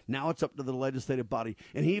balances. Now it's up to the legislative body.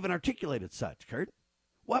 And he even articulated such, Kurt.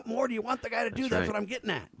 What more do you want the guy to do? That's what I'm getting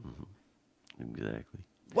at. Mm-hmm. Exactly.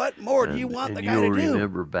 What more do you want the guy to do? And you'll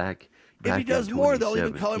remember back if he does more, they'll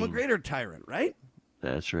even call him a greater tyrant, right?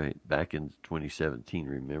 That's right. Back in 2017,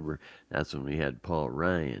 remember, that's when we had Paul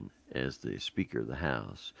Ryan as the Speaker of the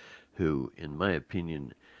House, who, in my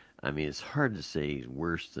opinion, I mean, it's hard to say he's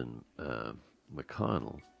worse than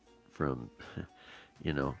McConnell from,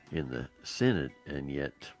 in the Senate, and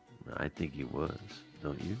yet I think he was,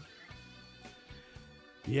 don't you?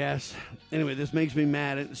 Yes. Anyway, this makes me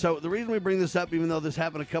mad. So the reason we bring this up, even though this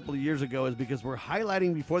happened a couple of years ago, is because we're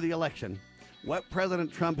highlighting before the election what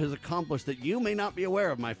President Trump has accomplished that you may not be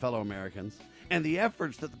aware of, my fellow Americans, and the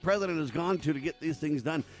efforts that the president has gone to get these things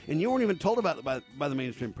done. And you weren't even told about it by the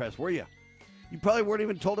mainstream press, were you? You probably weren't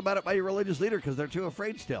even told about it by your religious leader because they're too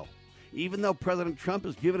afraid still. Even though President Trump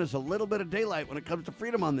has given us a little bit of daylight when it comes to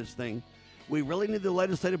freedom on this thing, we really need the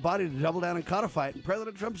legislative body to double down and codify it, and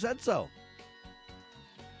President Trump said so.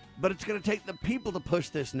 But it's going to take the people to push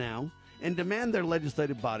this now and demand their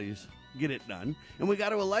legislative bodies get it done. And we got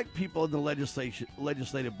to elect people in the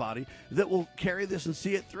legislative body that will carry this and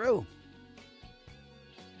see it through.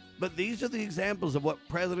 But these are the examples of what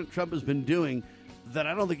President Trump has been doing that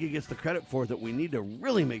I don't think he gets the credit for, that we need to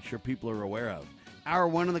really make sure people are aware of. Hour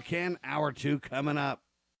 1 in the can, hour 2 coming up.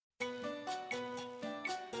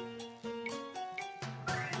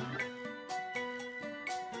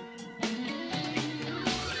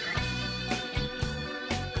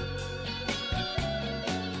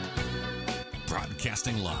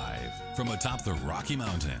 Broadcasting live from atop the Rocky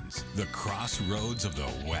Mountains, the crossroads of the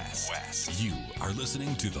West. You are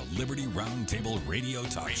listening to the Liberty Roundtable Radio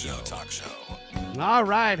Talk Show. All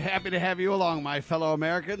right, happy to have you along, my fellow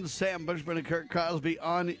Americans. Sam Bushman and Kurt Crosby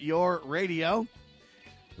on your radio.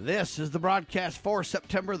 This is the broadcast for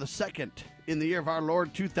September the 2nd in the year of our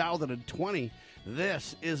Lord 2020.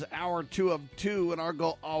 This is hour 2 of 2, and our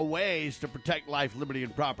goal always to protect life, liberty,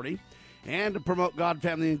 and property, and to promote God,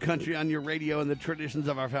 family, and country on your radio and the traditions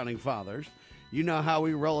of our founding fathers. You know how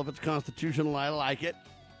we roll. If it's constitutional, I like it.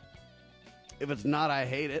 If it's not, I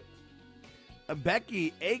hate it.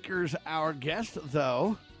 Becky Akers, our guest,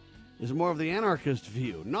 though, is more of the anarchist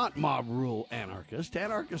view, not mob rule anarchist.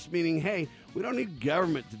 Anarchist meaning, hey, we don't need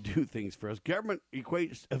government to do things for us. Government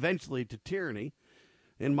equates eventually to tyranny.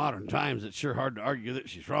 In modern times, it's sure hard to argue that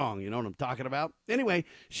she's wrong. You know what I'm talking about? Anyway,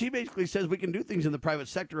 she basically says we can do things in the private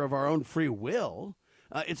sector of our own free will.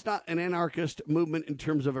 It's not an anarchist movement in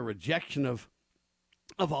terms of a rejection of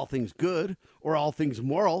all things good or all things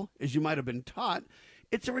moral, as you might have been taught.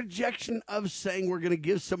 It's a rejection of saying we're going to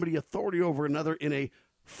give somebody authority over another in a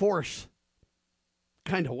force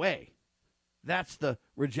kind of way. That's the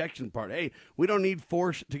rejection part. Hey, we don't need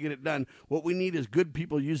force to get it done. What we need is good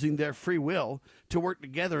people using their free will to work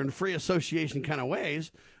together in free association kind of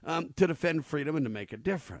ways to defend freedom and to make a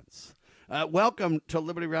difference. Welcome to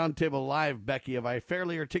Liberty Roundtable Live, Becky. Have I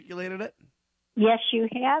fairly articulated it? Yes, you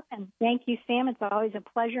have, and thank you, Sam. It's always a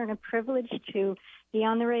pleasure and a privilege to be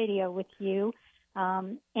on the radio with you.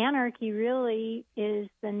 Anarchy really is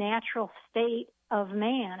the natural state of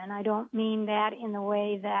man, and I don't mean that in the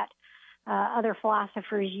way that other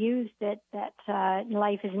philosophers used it, that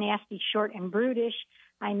life is nasty, short, and brutish.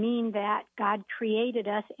 I mean that God created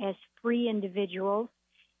us as free individuals.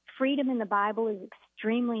 Freedom in the Bible is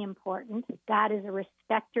extremely important. God is a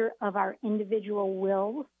respecter of our individual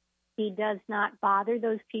wills. He does not bother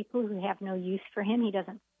those people who have no use for him. He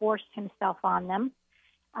doesn't force himself on them.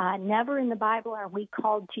 Never in the Bible are we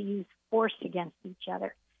called to use force against each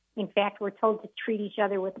other. In fact, we're told to treat each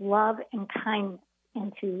other with love and kindness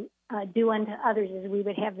and to do unto others as we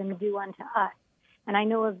would have them do unto us. And I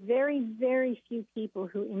know of very, very few people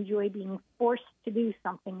who enjoy being forced to do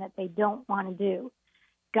something that they don't want to do.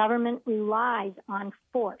 Government relies on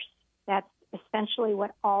force. That's essentially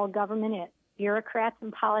what all government is. Bureaucrats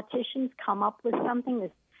and politicians come up with something.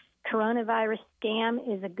 This coronavirus scam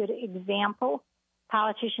is a good example.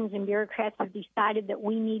 Politicians and bureaucrats have decided that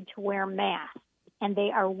we need to wear masks, and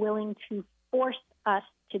they are willing to force us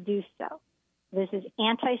to do so. This is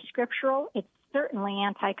anti-scriptural. It's certainly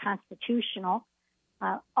anti-constitutional.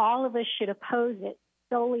 All of us should oppose it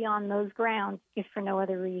solely on those grounds, if for no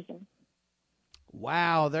other reason.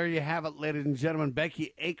 Wow, there you have it, ladies and gentlemen.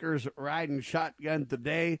 Becky Akers riding shotgun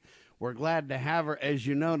today. We're glad to have her. As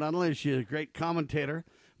you know, not only is she a great commentator,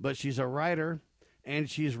 but she's a writer, and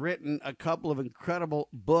she's written a couple of incredible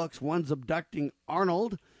books. One's Abducting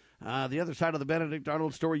Arnold, the other side of the Benedict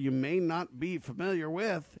Arnold story you may not be familiar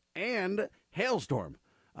with, and Hailstorm,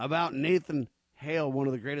 about Nathan Hale, one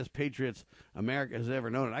of the greatest patriots America has ever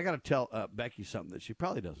known. And I got to tell Becky something that she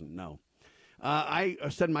probably doesn't know. I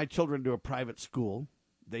send my children to a private school.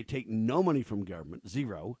 They take no money from government,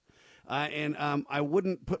 zero. And I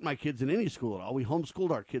wouldn't put my kids in any school at all. We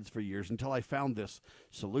homeschooled our kids for years until I found this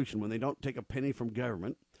solution when they don't take a penny from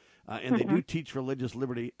government. And they do teach religious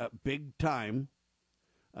liberty big time.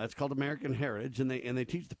 It's called American Heritage, and they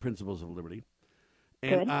teach the principles of liberty.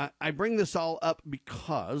 And I bring this all up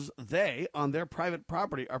because they, on their private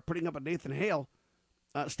property, are putting up a Nathan Hale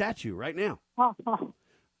statue right now.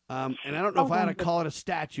 And I don't know if I ought to call it a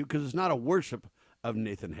statue because it's not a worship of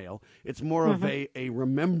Nathan Hale. It's more of a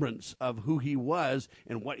remembrance of who he was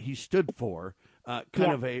and what he stood for,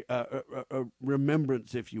 kind of a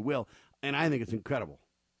remembrance, if you will. And I think it's incredible.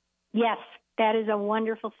 Yes, that is a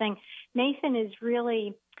wonderful thing. Nathan is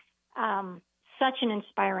really such an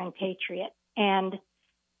inspiring patriot. And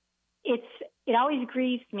it always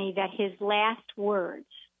grieves me that his last words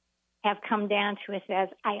have come down to us as,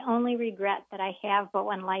 I only regret that I have but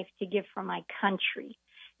one life to give for my country,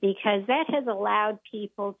 because that has allowed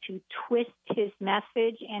people to twist his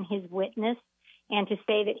message and his witness and to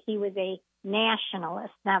say that he was a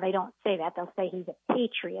nationalist. Now, they don't say that. They'll say he's a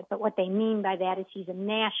patriot, but what they mean by that is he's a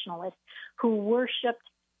nationalist who worshiped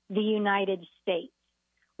the United States.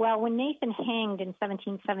 Well, when Nathan hanged in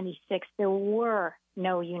 1776, there were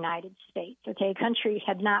no United States. Okay, a country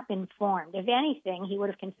had not been formed. If anything, he would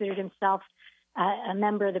have considered himself a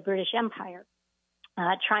member of the British Empire,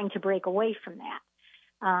 trying to break away from that.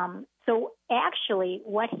 So actually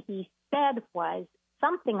what he said was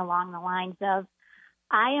something along the lines of,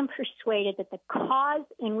 I am persuaded that the cause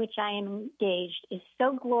in which I am engaged is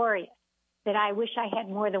so glorious that I wish I had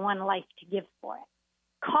more than one life to give for it.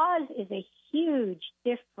 Cause is a huge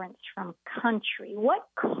difference from country. What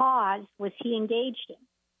cause was he engaged in?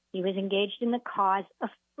 He was engaged in the cause of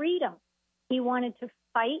freedom. He wanted to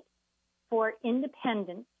fight for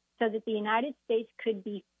independence so that the United States could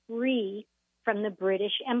be free from the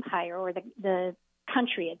British Empire, or the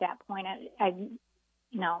country at that point.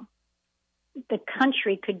 The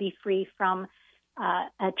country could be free from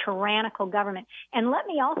a tyrannical government. And let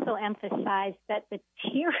me also emphasize that the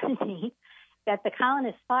tyranny that the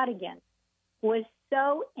colonists fought against was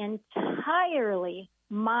so entirely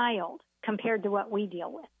mild compared to what we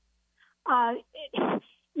deal with.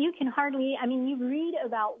 You can hardly, you read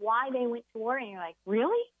about why they went to war and you're like,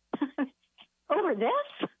 really? Over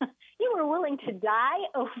this? You were willing to die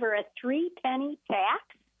over a 3-penny tax?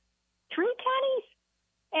 3 pennies?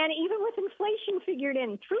 And even with inflation figured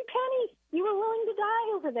in, 3 pennies, you were willing to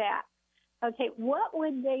die over that. Okay, what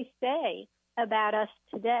would they say about us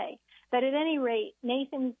today? But at any rate,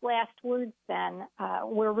 Nathan's last words then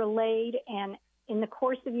were relayed, and in the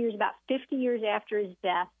course of years, about 50 years after his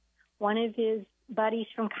death, one of his buddies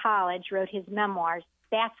from college wrote his memoirs.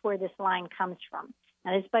 That's where this line comes from.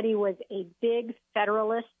 Now, this buddy was a big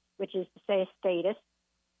Federalist, which is to say a statist.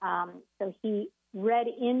 So he read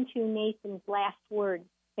into Nathan's last words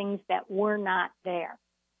things that were not there.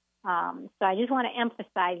 So I just want to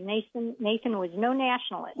emphasize, Nathan was no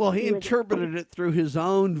nationalist. Well, he interpreted it through his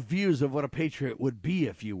own views of what a patriot would be,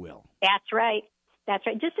 if you will. That's right. That's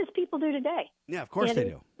right. Just as people do today. Yeah, of course they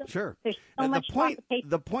do. Sure. There's so much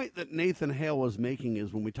the point that Nathan Hale was making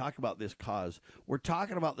is when we talk about this cause, we're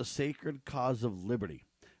talking about the sacred cause of liberty.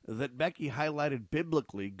 That Becky highlighted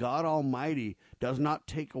biblically, God Almighty does not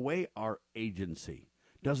take away our agency,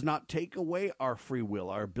 does not take away our free will,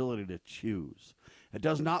 our ability to choose. It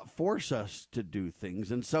does not force us to do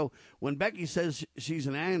things. And so when Becky says she's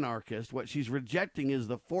an anarchist, what she's rejecting is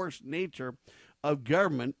the forced nature of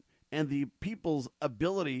government and the people's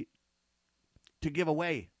ability to give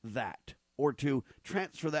away that or to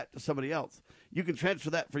transfer that to somebody else. You can transfer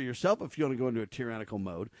that for yourself if you want to go into a tyrannical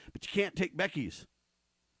mode, but you can't take Becky's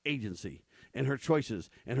agency and her choices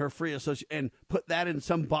and her free association and put that in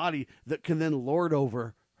some body that can then lord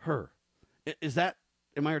over her.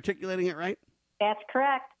 Am I articulating it right? That's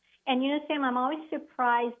correct. And Sam, I'm always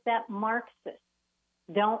surprised that Marxists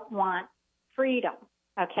don't want freedom,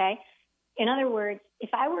 okay? In other words, if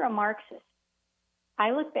I were a Marxist,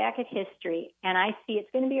 I look back at history and I see it's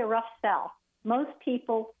going to be a rough sell. Most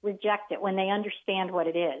people reject it when they understand what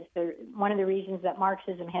it is. One of the reasons that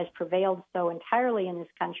Marxism has prevailed so entirely in this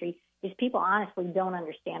country is people honestly don't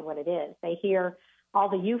understand what it is. They hear all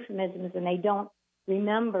the euphemisms and they don't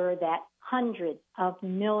remember that hundreds of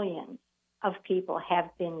millions of people have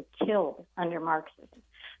been killed under Marxism.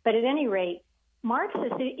 But at any rate,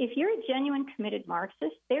 Marxists, if you're a genuine committed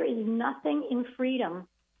Marxist, there is nothing in freedom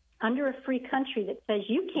under a free country that says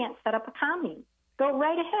you can't set up a commune. Go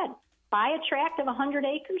right ahead. Buy a tract of 100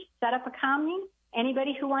 acres, set up a commune.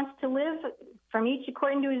 Anybody who wants to live from each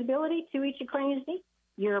according to his ability, to each according to his need,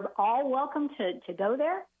 you're all welcome to go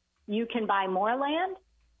there. You can buy more land.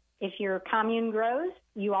 If your commune grows,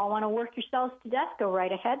 you all want to work yourselves to death, go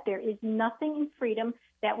right ahead. There is nothing in freedom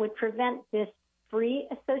that would prevent this free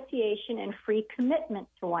association and free commitment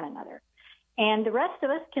to one another. And the rest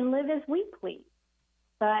of us can live as we please.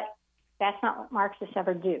 But that's not what Marxists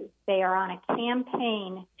ever do. They are on a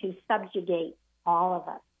campaign to subjugate all of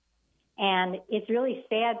us. And it's really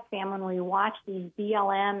sad, Sam, when we watch these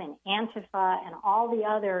BLM and Antifa and all the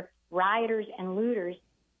other rioters and looters.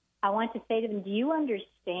 I want to say to them, do you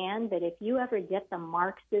understand that if you ever get the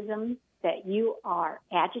Marxism that you are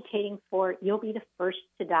agitating for, you'll be the first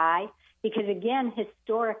to die? Because, again,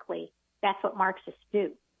 historically, that's what Marxists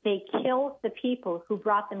do. They kill the people who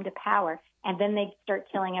brought them to power, and then they start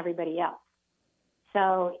killing everybody else.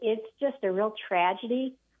 So it's just a real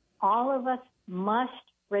tragedy. All of us must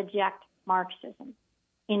reject Marxism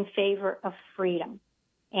in favor of freedom.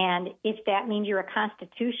 And if that means you're a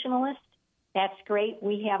constitutionalist, that's great.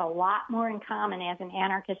 We have a lot more in common as an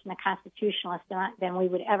anarchist and a constitutionalist than we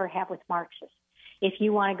would ever have with Marxists. If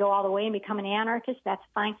you want to go all the way and become an anarchist, that's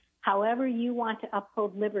fine. However you want to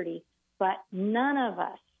uphold liberty, but none of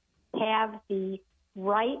us have the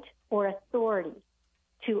right or authority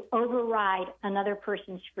to override another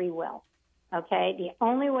person's free will. Okay? The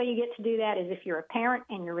only way you get to do that is if you're a parent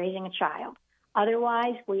and you're raising a child.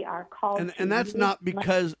 Otherwise, we are called and that's not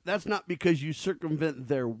because you circumvent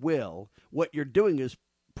their will. What you're doing is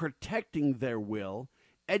protecting their will,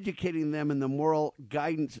 educating them in the moral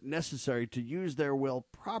guidance necessary to use their will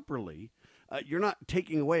properly, you're not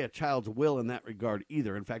taking away a child's will in that regard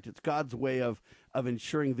either. In fact, it's God's way of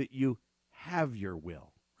ensuring that you have your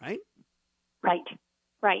will, right?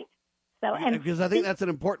 Right. So, and because I think that's an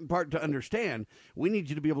important part to understand. We need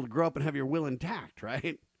you to be able to grow up and have your will intact,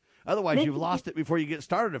 right? Otherwise, you've lost it before you get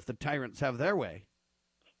started if the tyrants have their way.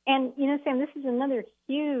 And, Sam, this is another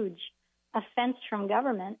huge offense from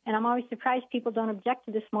government, and I'm always surprised people don't object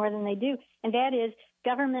to this more than they do, and that is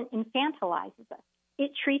government infantilizes us.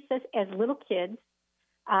 It treats us as little kids.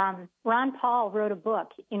 Ron Paul wrote a book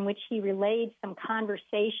in which he relayed some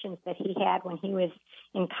conversations that he had when he was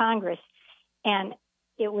in Congress, and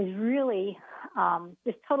it was really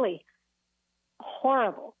just totally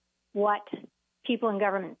horrible what people in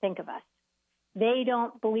government think of us. They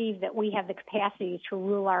don't believe that we have the capacity to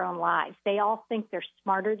rule our own lives. They all think they're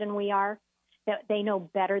smarter than we are, that they know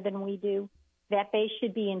better than we do, that they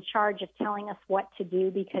should be in charge of telling us what to do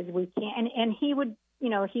because we can't. And he would,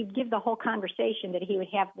 he'd give the whole conversation that he would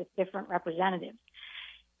have with different representatives.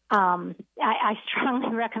 I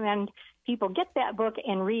strongly recommend people get that book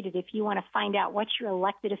and read it if you want to find out what your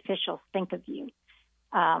elected officials think of you.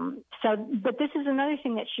 But this is another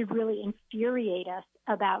thing that should really infuriate us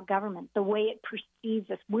about government, the way it perceives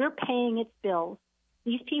us. We're paying its bills.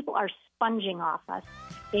 These people are sponging off us.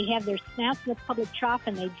 They have their snouts in the public trough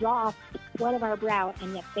and they draw off the sweat of our brow,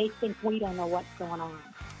 and yet they think we don't know what's going on.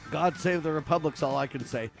 God save the Republic's all I can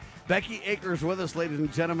say. Becky Akers with us, ladies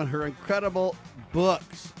and gentlemen. Her incredible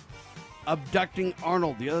books, Abducting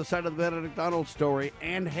Arnold, The Other Side of the Benedict Arnold Story,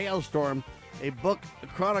 and Hailstorm, a book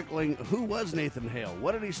chronicling who was Nathan Hale,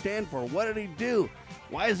 what did he stand for, what did he do,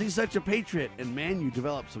 why is he such a patriot, and man, you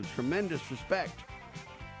develop some tremendous respect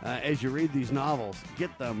as you read these novels.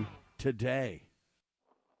 Get them today.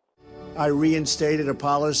 I reinstated a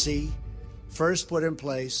policy first put in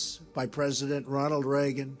place by President Ronald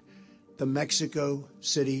Reagan, the Mexico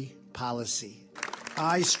City policy.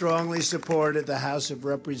 I strongly supported the House of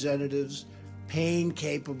Representatives'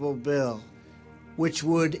 pain-capable bill, which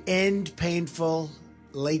would end painful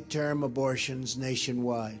late-term abortions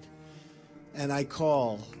nationwide. And I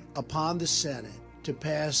call upon the Senate to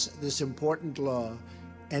pass this important law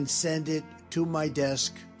and send it to my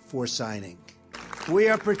desk for signing. We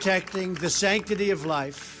are protecting the sanctity of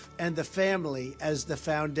life and the family as the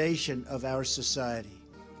foundation of our society.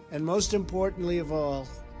 And most importantly of all,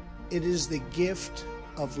 it is the gift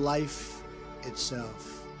of life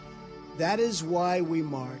itself. That is why we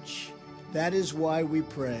march. That is why we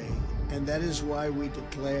pray, and that is why we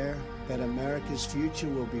declare that America's future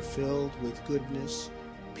will be filled with goodness,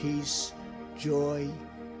 peace, joy,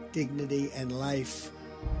 dignity, and life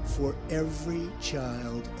for every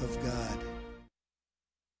child of God.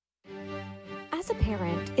 As a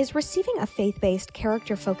parent, is receiving a faith-based,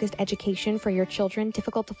 character-focused education for your children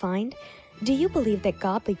difficult to find? Do you believe that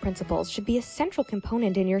godly principles should be a central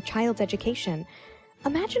component in your child's education?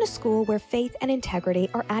 Imagine a school where faith and integrity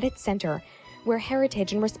are at its center, where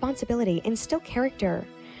heritage and responsibility instill character.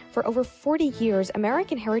 For over 40 years,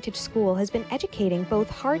 American Heritage School has been educating both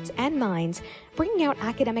hearts and minds, bringing out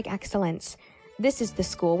academic excellence. This is the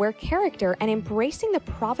school where character and embracing the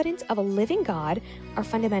providence of a living God are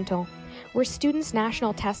fundamental, where students'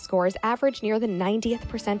 national test scores average near the 90th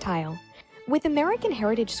percentile. With American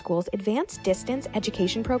Heritage School's advanced distance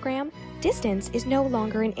education program, distance is no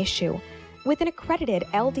longer an issue. With an accredited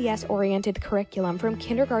LDS-oriented curriculum from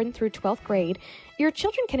kindergarten through 12th grade, your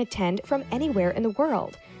children can attend from anywhere in the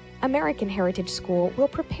world. American Heritage School will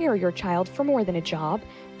prepare your child for more than a job.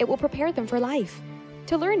 It will prepare them for life.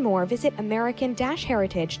 To learn more, visit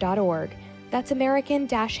american-heritage.org. That's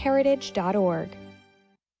american-heritage.org.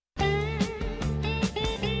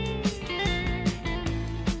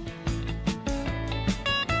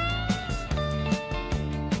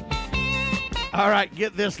 All right,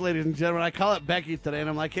 get this, ladies and gentlemen. I call it Becky today, and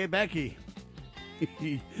I'm like, hey, Becky,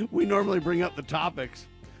 we normally bring up the topics.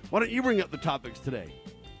 Why don't you bring up the topics today?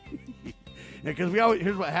 Because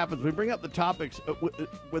here's what happens. We bring up the topics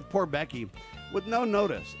with poor Becky with no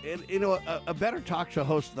notice. And, a better talk show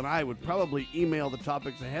host than I would probably email the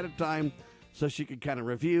topics ahead of time so she could kind of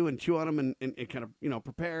review and chew on them and kind of,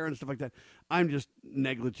 prepare and stuff like that. I'm just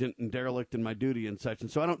negligent and derelict in my duty and such.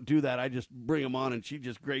 And so I don't do that. I just bring them on and she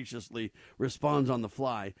just graciously responds on the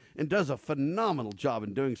fly and does a phenomenal job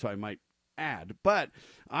in doing so, I might add. But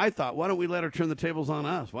I thought, why don't we let her turn the tables on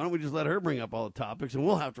us? Why don't we just let her bring up all the topics and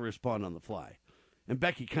we'll have to respond on the fly? And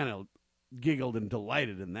Becky kind of giggled and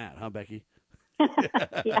delighted in that, huh, Becky?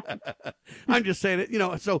 Yeah. I'm just saying it,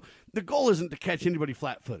 so the goal isn't to catch anybody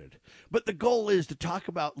flat-footed, but the goal is to talk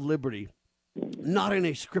about liberty, not in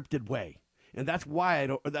a scripted way. And that's why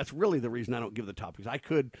that's really the reason I don't give the topics. I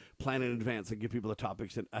could plan in advance and give people the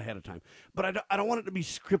topics ahead of time. But I don't want it to be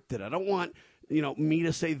scripted. I don't want, me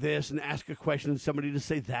to say this and ask a question and somebody to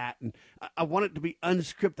say that. And I want it to be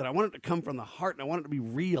unscripted. I want it to come from the heart, and I want it to be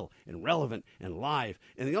real and relevant and live.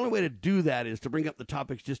 And the only way to do that is to bring up the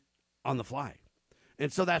topics just on the fly.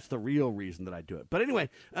 And so that's the real reason that I do it. But anyway,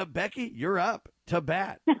 Becky, you're up to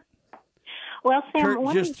bat. Well, Sam,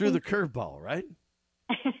 Kurt just threw the curveball, right?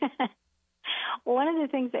 One of the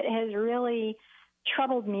things that has really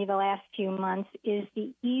troubled me the last few months is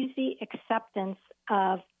the easy acceptance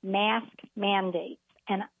of mask mandates.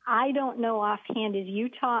 And I don't know offhand, is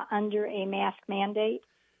Utah under a mask mandate?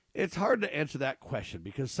 It's hard to answer that question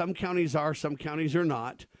because some counties are, some counties are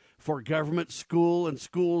not. For government,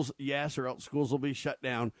 schools, yes, or else schools will be shut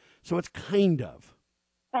down. So it's kind of.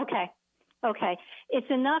 Okay.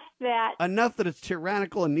 It's enough that it's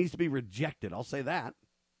tyrannical and needs to be rejected. I'll say that.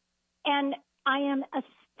 And I am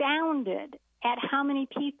astounded at how many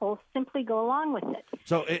people simply go along with it.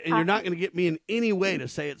 So, and you're not going to get me in any way to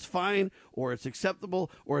say it's fine or it's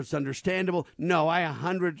acceptable or it's understandable. No, I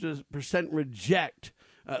 100% reject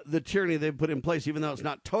the tyranny they've put in place, even though it's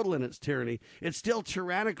not total in its tyranny. It's still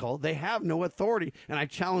tyrannical. They have no authority, and I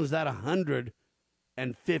challenge that 150%.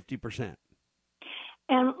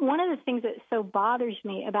 And one of the things that so bothers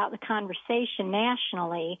me about the conversation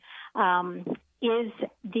nationally is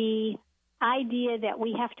the idea that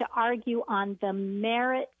we have to argue on the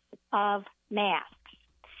merits of masks.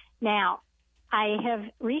 Now, I have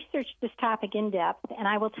researched this topic in depth, and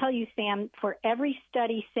I will tell you, Sam, for every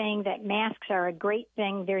study saying that masks are a great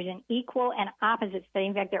thing, there's an equal and opposite study.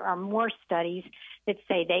 In fact, there are more studies that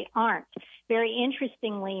say they aren't. Very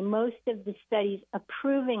interestingly, most of the studies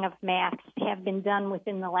approving of masks have been done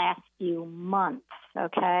within the last few months,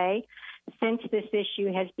 okay, since this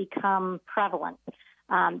issue has become prevalent.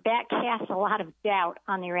 That casts a lot of doubt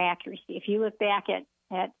on their accuracy. If you look back at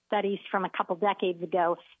studies from a couple decades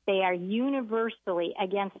ago, they are universally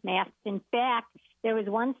against masks. In fact, there was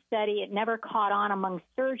one study, it never caught on among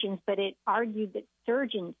surgeons, but it argued that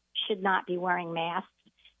surgeons should not be wearing masks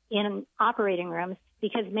in operating rooms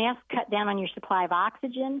because masks cut down on your supply of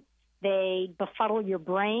oxygen. They befuddle your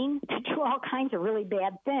brain to do all kinds of really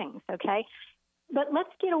bad things, okay? But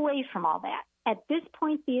let's get away from all that. At this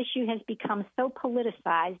point, the issue has become so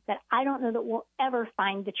politicized that I don't know that we'll ever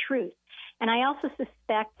find the truth. And I also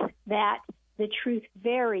suspect that the truth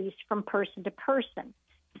varies from person to person.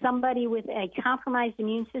 Somebody with a compromised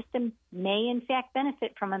immune system may, in fact,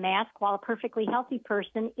 benefit from a mask, while a perfectly healthy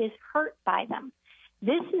person is hurt by them.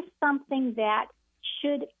 This is something that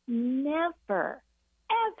should never,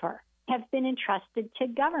 ever have been entrusted to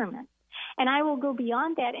government. And I will go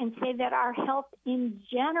beyond that and say that our health in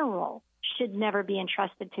general should never be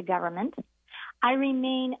entrusted to government. I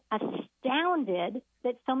remain astounded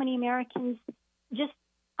that so many Americans just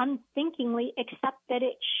unthinkingly accept that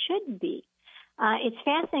it should be. It's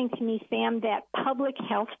fascinating to me, Sam, that public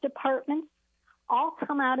health departments all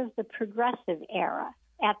come out of the progressive era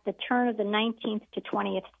at the turn of the 19th to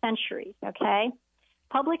 20th centuries, okay?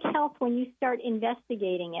 Public health, when you start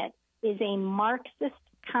investigating it, is a Marxist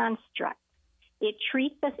construct. It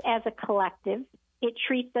treats us as a collective. It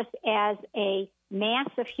treats us as a mass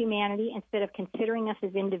of humanity instead of considering us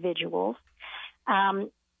as individuals.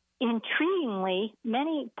 Intriguingly,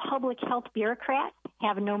 many public health bureaucrats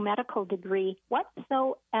have no medical degree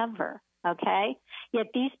whatsoever, okay? Yet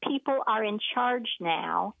these people are in charge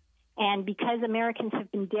now, and because Americans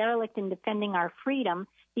have been derelict in defending our freedom,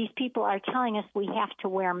 these people are telling us we have to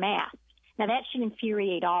wear masks. Now, that should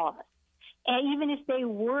infuriate all of us. And even if they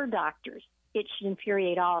were doctors, it should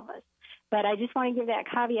infuriate all of us. But I just want to give that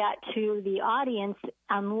caveat to the audience.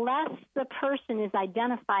 Unless the person is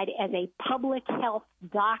identified as a public health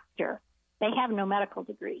doctor, they have no medical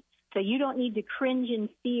degree. So you don't need to cringe in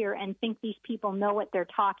fear and think these people know what they're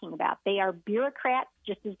talking about. They are bureaucrats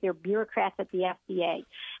just as they're bureaucrats at the FDA.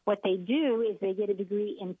 What they do is they get a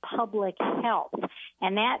degree in public health,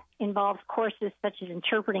 and that involves courses such as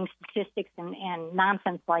interpreting statistics and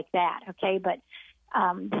nonsense like that, okay? But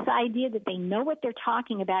this idea that they know what they're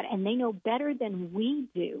talking about and they know better than we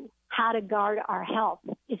do how to guard our health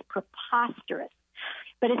is preposterous.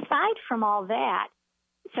 But aside from all that,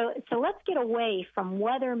 so let's get away from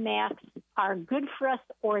whether masks are good for us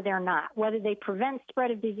or they're not, whether they prevent spread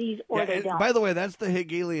of disease or they don't. By the way, that's the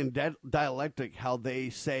Hegelian dialectic, how they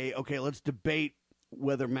say, okay, let's debate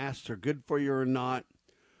whether masks are good for you or not,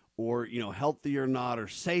 or, healthy or not, or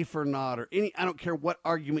safe or not, or any, I don't care what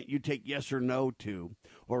argument you take yes or no to,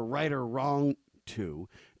 or right or wrong to,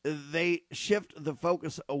 they shift the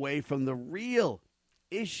focus away from the real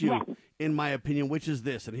issue. Yes. in my opinion, which is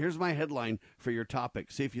this. And here's my headline for your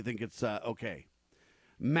topic. See if you think it's okay.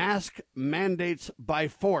 Mask mandates by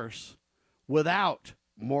force without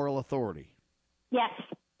moral authority. Yes.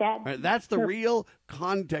 Right, that's the real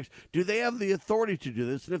context. Do they have the authority to do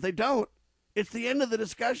this? And if they don't, it's the end of the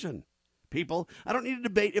discussion. People, I don't need to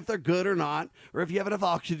debate if they're good or not, or if you have enough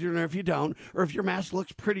oxygen or if you don't, or if your mask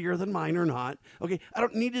looks prettier than mine or not. Okay, I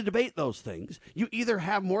don't need to debate those things. You either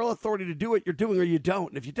have moral authority to do what you're doing or you don't.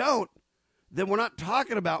 And if you don't, then we're not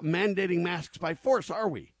talking about mandating masks by force, are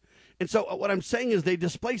we? And so what I'm saying is they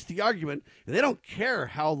displace the argument, and they don't care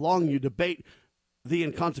how long you debate the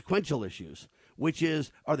inconsequential issues, which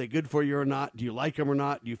is, are they good for you or not? Do you like them or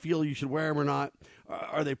not? Do you feel you should wear them or not?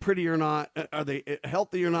 Are they pretty or not? Are they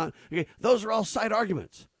healthy or not? Okay, those are all side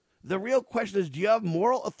arguments. The real question is, do you have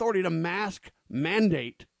moral authority to mask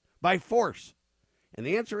mandate by force? And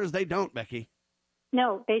the answer is they don't, Becky.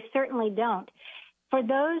 No, they certainly don't. For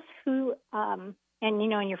those who, and you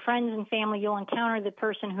know, in your friends and family, you'll encounter the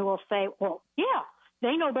person who will say, well, yeah,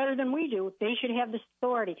 they know better than we do. They should have this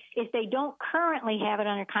authority. If they don't currently have it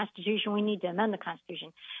under Constitution, we need to amend the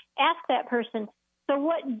Constitution. Ask that person, so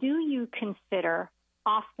what do you consider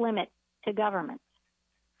off limits to government?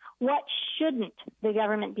 What shouldn't the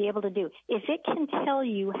government be able to do? If it can tell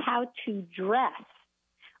you how to dress,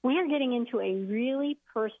 we are getting into a really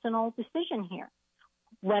personal decision here.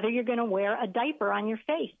 Whether you're going to wear a diaper on your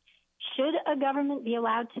face. Should a government be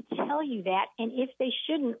allowed to tell you that? And if they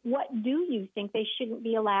shouldn't, what do you think they shouldn't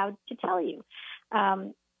be allowed to tell you?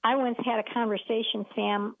 I once had a conversation,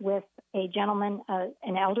 Sam, with a gentleman,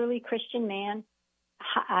 an elderly Christian man.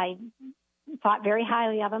 I thought very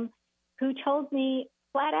highly of him, who told me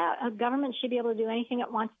flat out a government should be able to do anything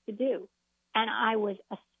it wants to do. And I was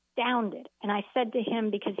astounded. And I said to him,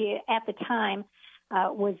 because he at the time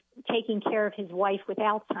was taking care of his wife with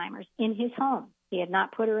Alzheimer's in his home. He had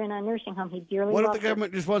not put her in a nursing home. He dearly loved her. What if the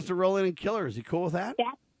government just wants to roll in and kill her? Is he cool with that? That's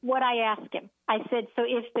what I asked him. I said, so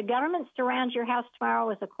if the government surrounds your house tomorrow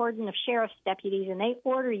with a cordon of sheriff's deputies and they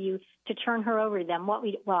order you to turn her over to them, I'll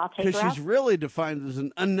take her out. Because she's really defined as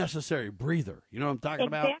an unnecessary breather. You know what I'm talking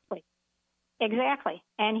about? Exactly.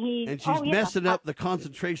 And she's messing up the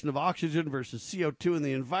concentration of oxygen versus CO2 in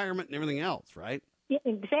the environment and everything else, right? Yeah,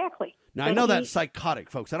 exactly. Now, I know that's psychotic,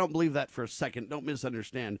 folks. I don't believe that for a second. Don't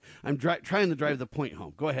misunderstand. I'm trying to drive the point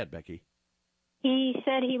home. Go ahead, Becky. He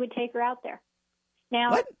said he would take her out there.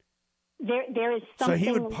 Now, what? There is something... So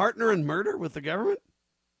he would partner in murder with the government?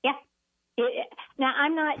 Yeah. Now,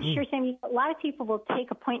 I'm not sure, Sam. A lot of people will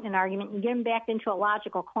take a point in an argument and get them back into a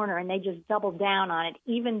logical corner, and they just double down on it,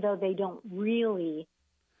 even though they don't really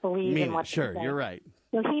believe in what they're saying. Sure, you're right.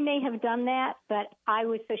 So he may have done that, but I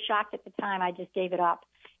was so shocked at the time, I just gave it up.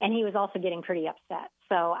 And he was also getting pretty upset,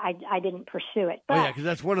 so I didn't pursue it. But, because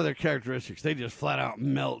that's one of their characteristics. They just flat out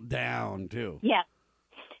melt down, too. Yeah.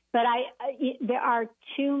 But there are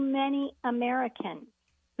too many Americans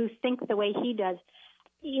who think the way he does.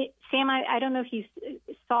 Sam, I don't know if you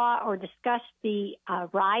saw or discussed the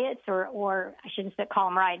riots, or I shouldn't call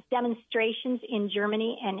them riots, demonstrations in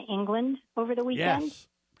Germany and England over the weekend. Yes,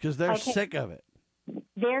 because they're sick of it.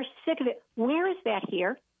 They're sick of it. Where is that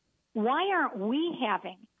here? Why aren't we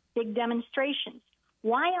having big demonstrations?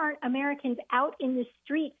 Why aren't Americans out in the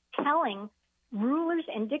streets telling rulers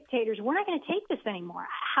and dictators, we're not going to take this anymore?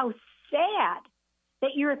 How sad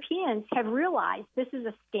that Europeans have realized this is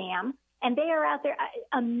a scam, and they are out there,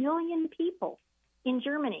 1 million people in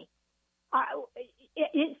Germany.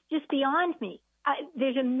 It's just beyond me.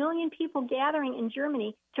 There's 1 million people gathering in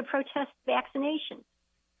Germany to protest vaccinations,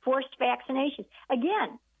 forced vaccinations.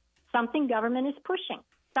 Again, something government is pushing.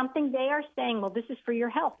 Something they are saying, well, this is for your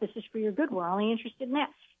health. This is for your good. We're only interested in that.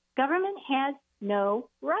 Government has no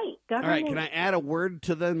right. All right, can I add a word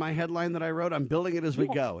to my headline that I wrote? I'm building it as we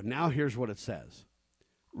go. And now here's what it says.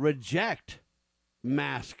 Reject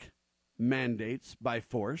mask mandates by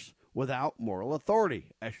force without moral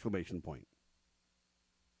authority, ! Absolutely.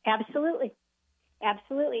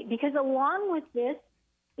 Absolutely. Because along with this,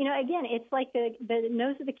 again, it's like the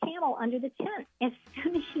nose of the camel under the tent. As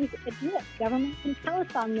soon as you admit government can tell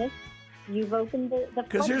us on this, you've opened the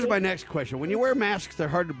Because here's my next question. When you wear masks, they're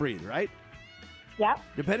hard to breathe, right? Yep.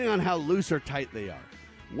 Depending on how loose or tight they are.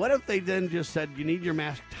 What if they then just said you need your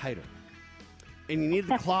mask tighter and you need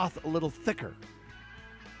the cloth a little thicker?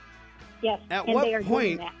 Yes, at and what they are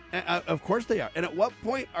point, doing that. Of course they are. And at what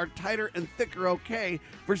point are tighter and thicker okay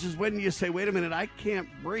versus when you say, wait a minute, I can't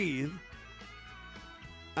breathe?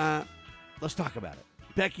 Let's talk about it.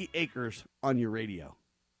 Becky Akers on your radio.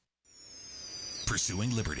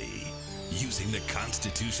 Pursuing liberty, using the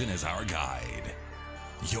Constitution as our guide.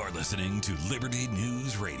 You're listening to Liberty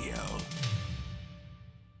News Radio.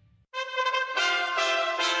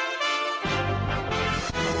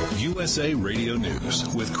 USA Radio News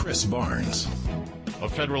with Chris Barnes. A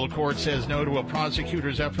federal court says no to a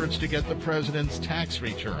prosecutor's efforts to get the president's tax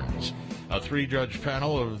returns. A three-judge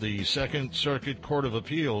panel of the Second Circuit Court of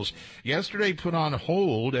Appeals yesterday put on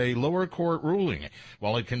hold a lower court ruling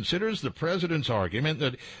while it considers the president's argument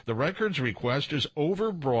that the records request is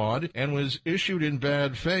overbroad and was issued in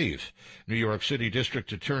bad faith. New York City District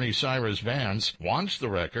Attorney Cyrus Vance wants the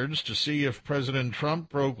records to see if President Trump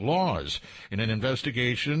broke laws in an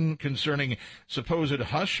investigation concerning supposed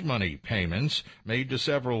hush money payments made to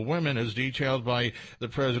several women, as detailed by the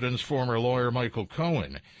president's former lawyer, Michael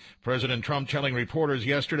Cohen. President Trump, telling reporters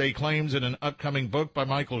yesterday, claims in an upcoming book by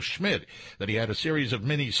Michael Schmidt that he had a series of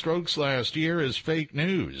mini strokes last year is fake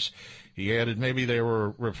news. He added maybe they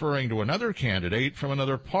were referring to another candidate from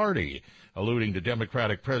another party, alluding to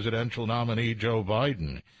Democratic presidential nominee Joe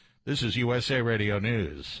Biden. This is USA Radio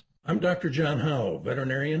News. I'm Dr. John Howe,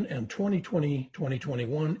 veterinarian and 2020-2021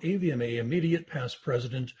 AVMA immediate past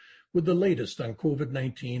president with the latest on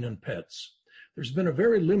COVID-19 and pets. There's been a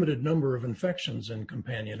very limited number of infections in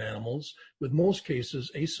companion animals, with most cases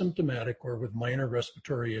asymptomatic or with minor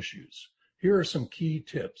respiratory issues. Here are some key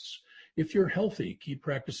tips. If you're healthy, keep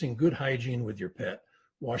practicing good hygiene with your pet.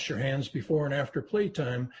 Wash your hands before and after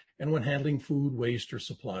playtime and when handling food, waste, or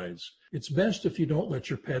supplies. It's best if you don't let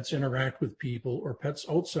your pets interact with people or pets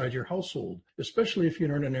outside your household, especially if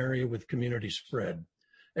you're in an area with community spread.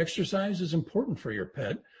 Exercise is important for your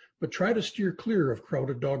pet, but try to steer clear of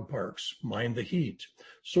crowded dog parks. Mind the heat.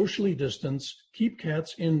 Socially distance. Keep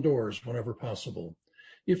cats indoors whenever possible.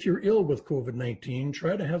 If you're ill with COVID-19,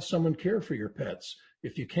 try to have someone care for your pets.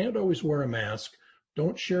 If you can't always wear a mask,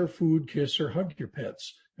 don't share food, kiss, or hug your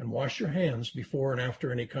pets, and wash your hands before and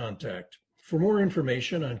after any contact. For more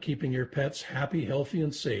information on keeping your pets happy, healthy,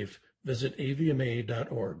 and safe, visit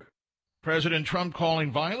avma.org. President Trump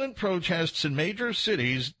calling violent protests in major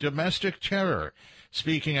cities domestic terror.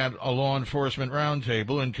 Speaking at a law enforcement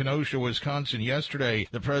roundtable in Kenosha, Wisconsin yesterday,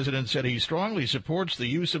 the president said he strongly supports the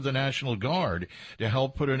use of the National Guard to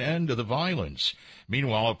help put an end to the violence.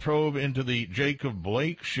 Meanwhile, a probe into the Jacob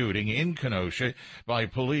Blake shooting in Kenosha by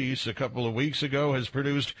police a couple of weeks ago has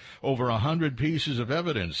produced over 100 pieces of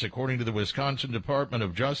evidence, according to the Wisconsin Department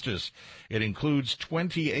of Justice. It includes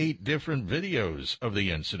 28 different videos of the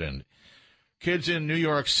incident. Kids in New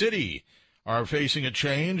York City are facing a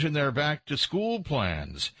change in their back-to-school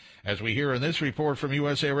plans, as we hear in this report from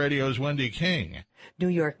USA Radio's Wendy King. New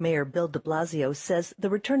York Mayor Bill de Blasio says the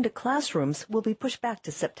return to classrooms will be pushed back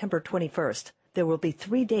to September 21st. There will be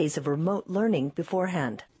 3 days of remote learning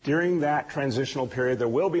beforehand. During that transitional period, there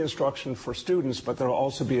will be instruction for students, but there will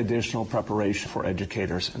also be additional preparation for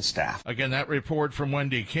educators and staff. Again, that report from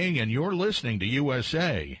Wendy King, and you're listening to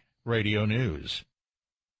USA Radio News.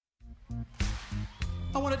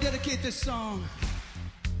 I want to dedicate this song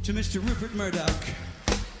to Mr. Rupert Murdoch.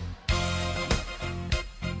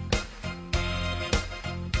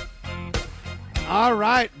 All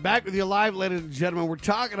right, back with you live, ladies and gentlemen. We're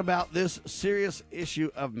talking about this serious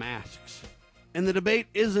issue of masks. And the debate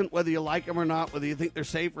isn't whether you like them or not, whether you think they're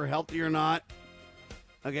safe or healthy or not,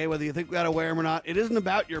 okay, whether you think we got to wear them or not. It isn't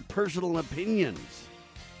about your personal opinions,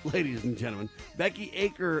 ladies and gentlemen. Becky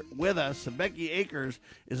Aker with us. Becky Akers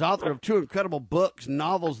is author of 2 incredible books,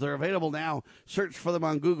 novels. They're available now. Search for them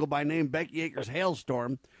on Google by name, Becky Akers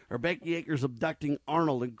Hailstorm or Becky Akers Abducting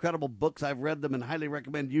Arnold. Incredible books. I've read them and highly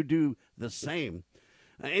recommend you do the same.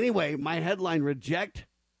 Anyway, my headline, Reject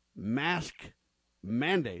Mask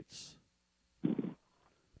Mandates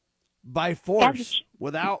by Force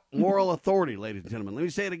Without Moral Authority, ladies and gentlemen. Let me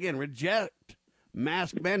say it again. Reject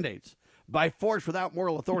mask mandates by force without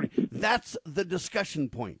moral authority. That's the discussion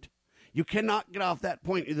point. You cannot get off that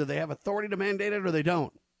point. Either they have authority to mandate it or they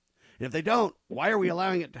don't. And if they don't, why are we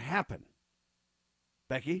allowing it to happen?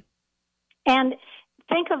 Becky? And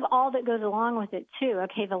think of all that goes along with it, too.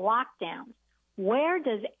 Okay, the lockdowns. Where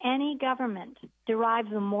does any government derive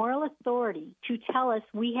the moral authority to tell us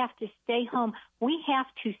we have to stay home? We have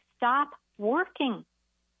to stop working.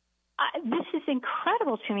 This is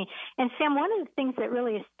incredible to me. And, Sam, one of the things that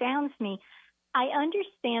really astounds me, I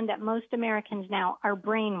understand that most Americans now are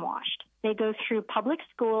brainwashed. They go through public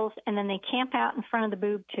schools, and then they camp out in front of the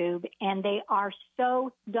boob tube, and they are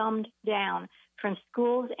so dumbed down from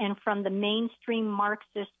schools and from the mainstream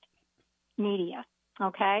Marxist media,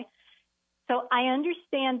 okay? So I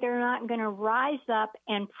understand they're not going to rise up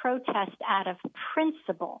and protest out of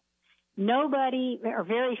principle. Nobody or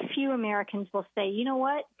very few Americans will say, you know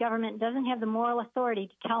what, government doesn't have the moral authority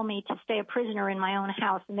to tell me to stay a prisoner in my own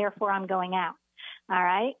house, and therefore I'm going out. All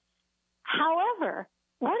right? However,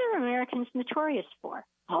 what are Americans notorious for?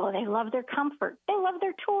 Oh, they love their comfort. They love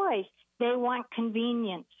their toys. They want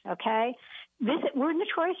convenience, okay? We're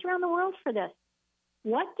notorious around the world for this.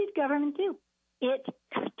 What did government do? It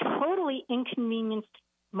totally inconvenienced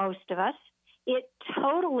most of us. It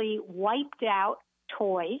totally wiped out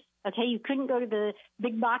toys. Okay, you couldn't go to the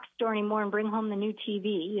big box store anymore and bring home the new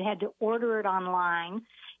TV. You had to order it online,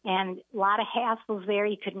 and a lot of hassles there.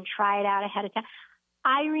 You couldn't try it out ahead of time.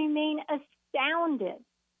 I remain astounded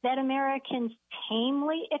that Americans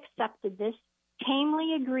tamely accepted this,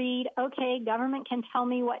 tamely agreed, okay, government can tell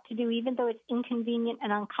me what to do, even though it's inconvenient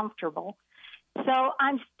and uncomfortable. So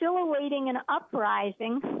I'm still awaiting an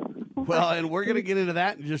uprising. Well, and we're going to get into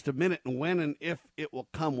that in just a minute, and when and if it will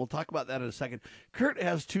come. We'll talk about that in a second. Kurt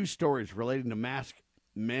has two stories relating to mask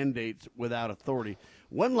mandates without authority.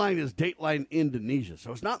 One line is Dateline Indonesia,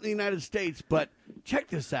 so it's not in the United States, but check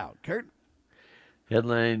this out, Kurt.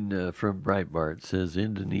 Headline from Breitbart says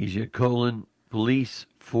Indonesia, police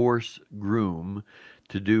force groom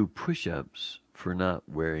to do push-ups for not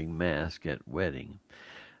wearing mask at wedding.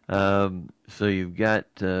 So you've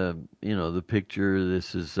got, the picture.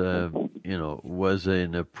 This is, was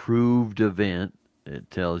an approved event.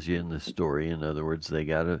 It tells you in the story. In other words, they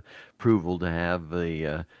got approval to have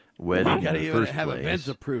a wedding in the first place. You got to have events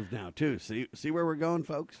approved now, too. See where we're going,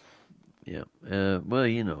 folks? Yeah. Well,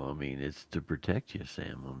 it's to protect you,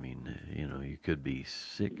 Sam. You could be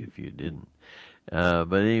sick if you didn't.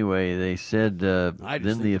 But anyway, they said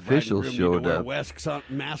then the officials showed up.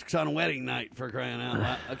 Masks on wedding night, for crying out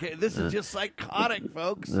loud. Okay, this is just psychotic,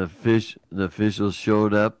 folks. The officials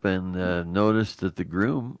showed up and noticed that the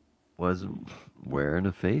groom wasn't wearing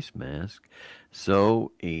a face mask.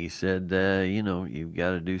 So he said, you've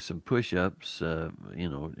got to do some push-ups,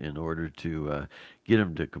 in order to get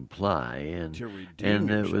him to comply. And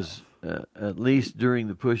it was at least during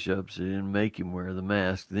the push-ups, they didn't make him wear the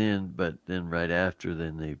mask then, but then right after,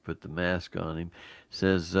 then they put the mask on him.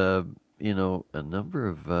 Says, a number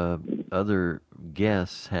of other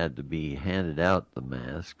guests had to be handed out the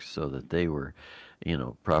masks so that they were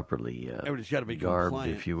properly everybody's got to be garbed,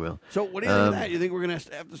 compliant, if you will. So what do you think of that? You think we're going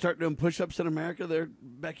to have to start doing push-ups in America there,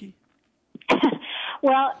 Becky?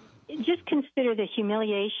 Well, just consider the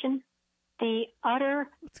humiliation, the utter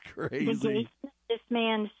negation of this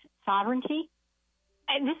man's sovereignty.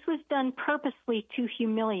 And this was done purposely to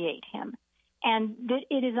humiliate him. And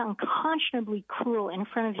it is unconscionably cruel in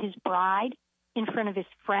front of his bride, in front of his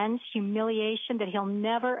friends, humiliation that he'll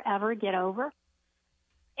never, ever get over.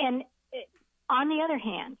 And on the other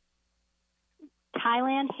hand,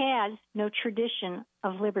 Thailand has no tradition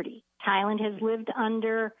of liberty. Thailand has lived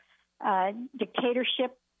under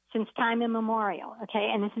dictatorship since time immemorial, okay?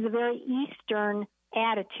 And this is a very Eastern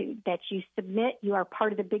attitude that you submit, you are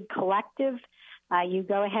part of the big collective, you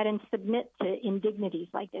go ahead and submit to indignities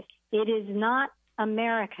like this. It is not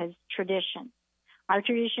America's tradition. Our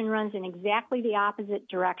tradition runs in exactly the opposite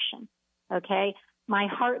direction, okay? My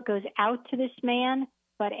heart goes out to this man,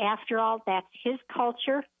 but after all, that's his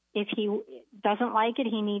culture. If he doesn't like it,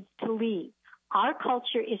 he needs to leave. Our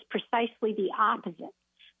culture is precisely the opposite.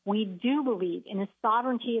 We do believe in the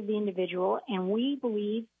sovereignty of the individual, and we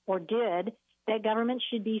believe, or did, that government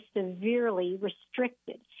should be severely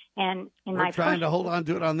restricted. And we're trying to hold on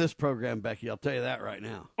to it on this program, Becky. I'll tell you that right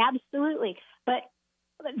now. Absolutely. But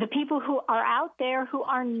the people who are out there who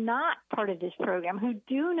are not part of this program, who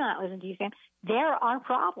do not listen to you, Sam, they're our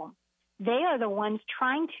problem. They are the ones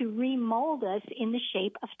trying to remold us in the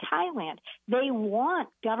shape of Thailand. They want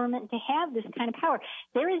government to have this kind of power.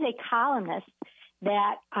 There is a columnist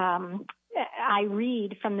that I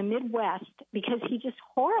read from the Midwest because he just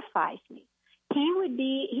horrifies me.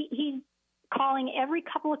 He's calling every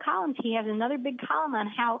couple of columns. He has another big column on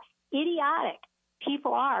how idiotic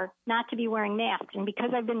people are not to be wearing masks. And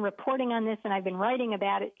because I've been reporting on this and I've been writing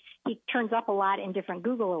about it, he turns up a lot in different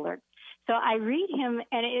Google alerts. So I read him,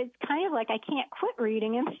 and it's kind of like I can't quit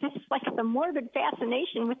reading him. It's just like the morbid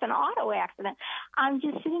fascination with an auto accident. I'm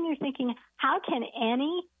just sitting there thinking, how can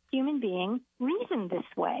any human being reason this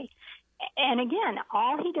way? And again,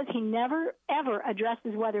 all he does, he never, ever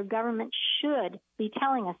addresses whether government should be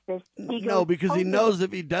telling us this. No, because he knows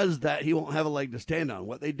if he does that, he won't have a leg to stand on.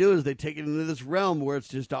 What they do is they take it into this realm where it's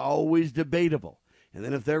just always debatable. And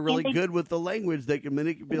then if they're really good with the language, they can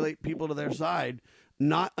manipulate people to their side,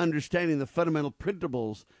 not understanding the fundamental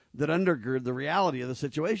principles that undergird the reality of the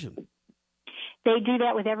situation. They do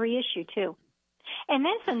that with every issue, too. And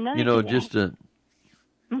that's another thing.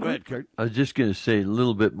 Go ahead, Kurt. I was just going to say a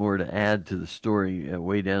little bit more to add to the story.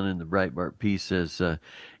 Way down in the Breitbart piece says,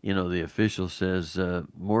 the official says,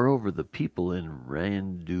 moreover, the people in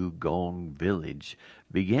Randugong village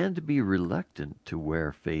began to be reluctant to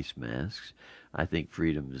wear face masks. I think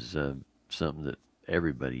freedom is something that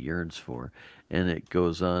everybody yearns for. And it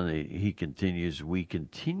goes on, he continues, we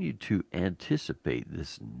continue to anticipate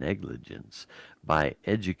this negligence by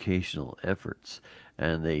educational efforts.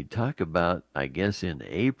 And they talk about, I guess in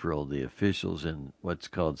April, the officials in what's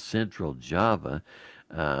called Central Java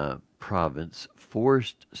province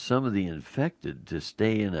forced some of the infected to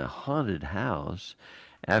stay in a haunted house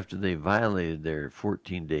after they violated their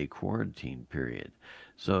 14-day quarantine period.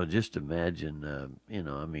 So just imagine,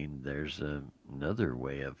 there's another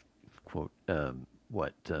way of, quote,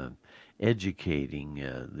 educating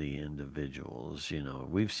the individuals.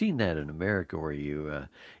 We've seen that in America where you,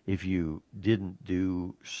 if you didn't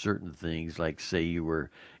do certain things, like say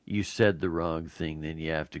you said the wrong thing, then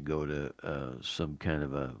you have to go to some kind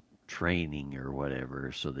of a training or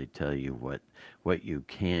whatever, so they tell you what you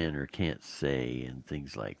can or can't say and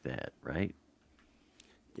things like that, right?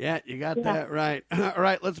 Yeah, you got that right. All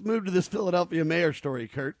right, let's move to this Philadelphia mayor story,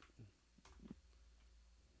 Kurt.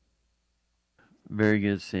 Very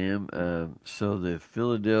good, Sam. So the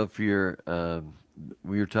Philadelphia,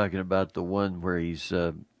 we were talking about the one where he's,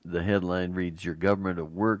 the headline reads, "Your government at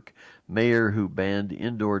work. Mayor who banned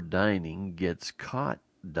indoor dining gets caught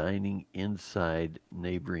dining inside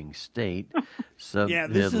neighboring state." Yeah,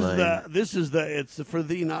 this is the it's the for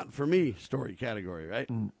thee, not for me story category, right?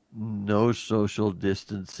 No social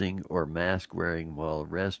distancing or mask wearing while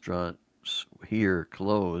restaurants here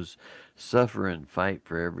close, suffer and fight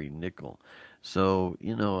for every nickel. So,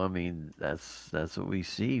 that's what we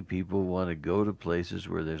see. People want to go to places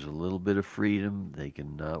where there's a little bit of freedom. They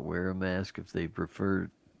can not wear a mask if they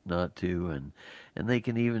prefer not to, and they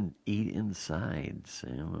can even eat inside,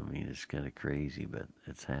 Sam. It's kind of crazy, but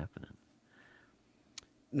it's happening.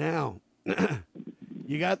 Now,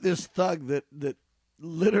 you got this thug that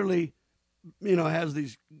literally, has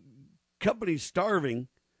these companies starving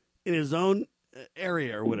in his own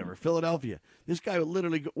area or whatever, Philadelphia. This guy would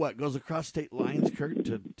literally goes across state lines, Kurt,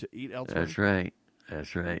 to eat elsewhere.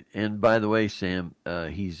 That's right. And by the way, Sam,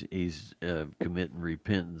 he's committing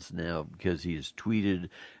repentance now because he has tweeted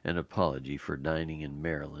an apology for dining in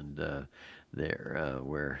Maryland,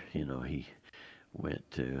 where he went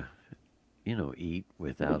to eat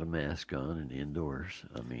without a mask on and indoors.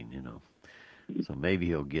 So maybe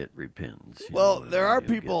he'll get repentance. Well, there are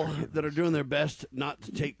people that are doing their best not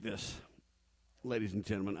to take this, ladies and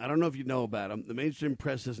gentlemen. I don't know if you know about them. The mainstream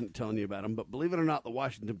press isn't telling you about them, but believe it or not, the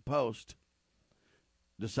Washington Post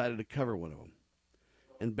decided to cover one of them.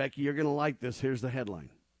 And Becky, you're going to like this. Here's the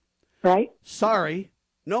headline. Right. Sorry,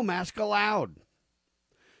 no mask allowed.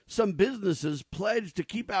 Some businesses pledge to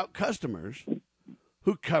keep out customers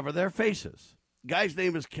who cover their faces. Guy's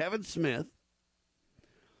name is Kevin Smith,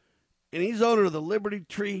 and he's owner of the Liberty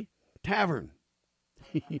Tree Tavern.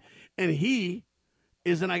 And he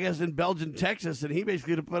is in Belgium, Texas, and he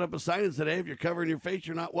basically put up a sign that said, "Hey, if you're covering your face,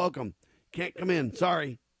 you're not welcome. Can't come in.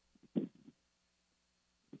 Sorry."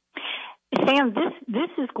 Sam, this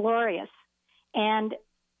is glorious. And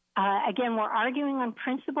again, we're arguing on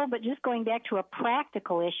principle, but just going back to a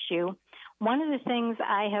practical issue, one of the things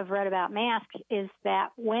I have read about masks is that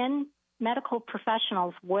when medical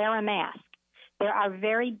professionals wear a mask, there are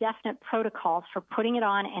very definite protocols for putting it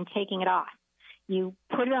on and taking it off. You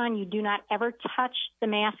put it on, you do not ever touch the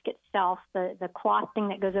mask itself, the cloth thing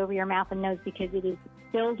that goes over your mouth and nose, because it is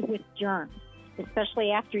filled with germs, especially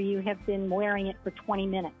after you have been wearing it for 20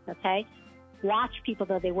 minutes, okay? Watch people,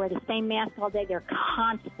 though. They wear the same mask all day. They're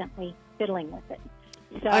constantly fiddling with it.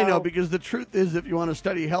 So, I know, because the truth is, if you want to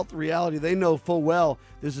study health reality, they know full well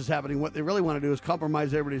this is happening. What they really want to do is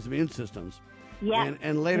compromise everybody's immune systems. Yeah.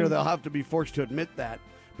 And later they'll have to be forced to admit that.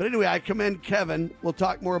 But anyway, I commend Kevin. We'll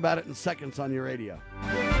talk more about it in seconds on your radio.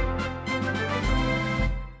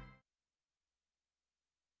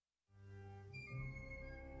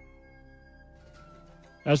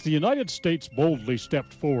 As the United States boldly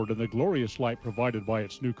stepped forward in the glorious light provided by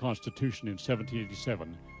its new Constitution in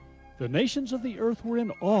 1787, the nations of the earth were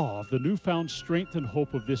in awe of the newfound strength and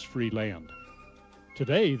hope of this free land.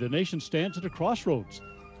 Today, the nation stands at a crossroads.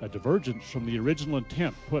 A divergence from the original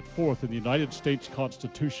intent put forth in the United States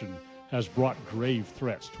Constitution has brought grave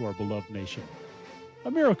threats to our beloved nation.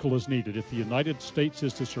 A miracle is needed if the United States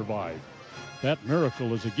is to survive. That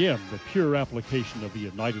miracle is again the pure application of the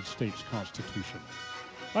United States Constitution.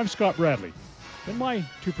 I'm Scott Bradley. In my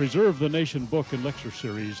To Preserve the Nation book and lecture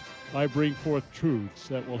series, I bring forth truths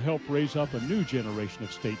that will help raise up a new generation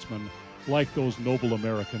of statesmen like those noble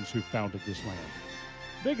Americans who founded this land.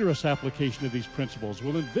 Vigorous application of these principles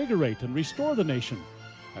will invigorate and restore the nation,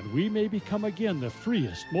 and we may become again the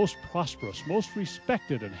freest, most prosperous, most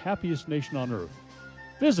respected, and happiest nation on earth.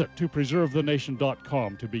 Visit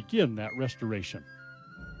topreservethenation.com to begin that restoration.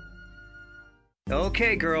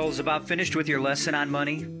 Okay, girls, about finished with your lesson on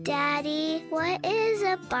money? Daddy, what is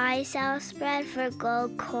a buy-sell spread for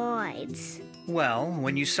gold coins? Well,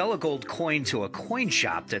 when you sell a gold coin to a coin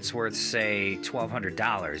shop that's worth, say,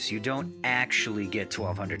 $1,200, you don't actually get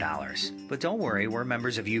 $1,200. But don't worry, we're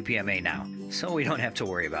members of UPMA now, so we don't have to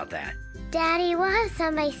worry about that. Daddy, what if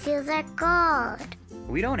somebody steals our gold?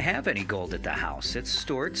 We don't have any gold at the house. It's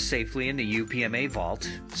stored safely in the UPMA vault,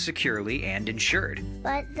 securely and insured.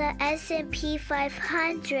 But the S&P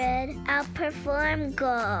 500 outperformed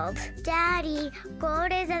gold. Daddy,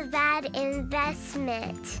 gold is a bad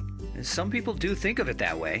investment. Some people do think of it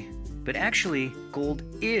that way, but actually, gold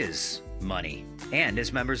is money. And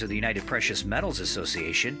as members of the United Precious Metals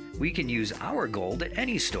Association, we can use our gold at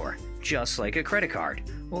any store, just like a credit card.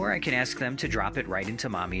 Or I can ask them to drop it right into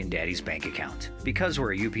Mommy and Daddy's bank account, because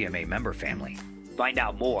we're a UPMA member family. Find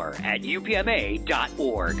out more at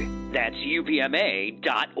upma.org. That's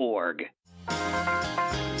upma.org.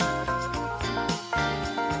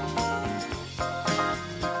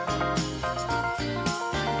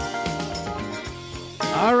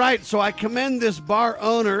 All right, so I commend this bar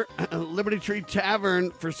owner, Liberty Tree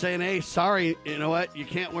Tavern, for saying, hey, sorry, you know what, you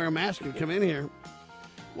can't wear a mask and come in here.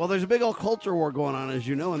 Well, there's a big old culture war going on, as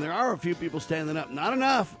you know, and there are a few people standing up. Not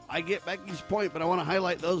enough. I get Becky's point, but I want to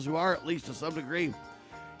highlight those who are, at least to some degree.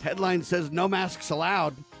 Headline says, no masks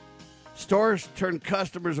allowed. Stores turn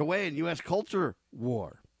customers away in U.S. culture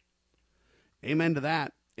war. Amen to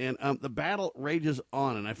that. And the battle rages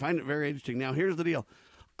on, and I find it very interesting. Now, here's the deal.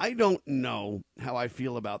 I don't know how I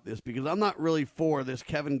feel about this because I'm not really for this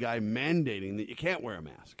Kevin guy mandating that you can't wear a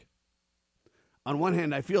mask. On one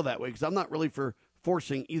hand, I feel that way because I'm not really for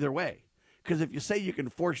forcing either way. Because if you say you can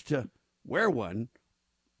force to wear one,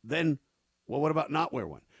 then, well, what about not wear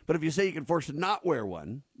one? But if you say you can force to not wear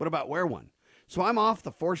one, what about wear one? So I'm off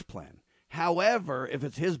the force plan. However, if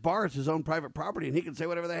it's his bar, it's his own private property, and he can say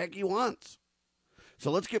whatever the heck he wants. So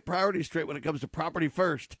let's get priorities straight when it comes to property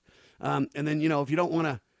first. And then, you know, if you don't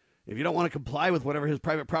want to comply with whatever his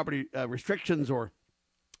private property restrictions or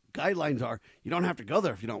guidelines are, you don't have to go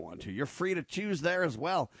there if you don't want to. You're free to choose there as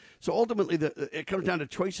well. So ultimately, it comes down to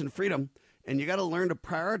choice and freedom, and you got to learn to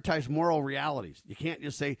prioritize moral realities. You can't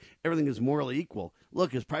just say everything is morally equal.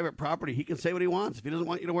 Look, his private property, he can say what he wants. If he doesn't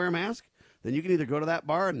want you to wear a mask, then you can either go to that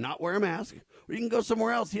bar and not wear a mask, or you can go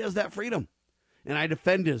somewhere else. He has that freedom, and I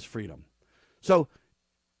defend his freedom. So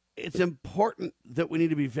it's important that we need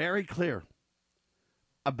to be very clear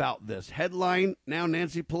about this. Headline, now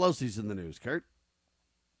Nancy Pelosi's in the news. Kurt?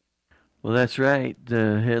 Well, that's right.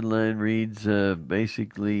 The headline reads,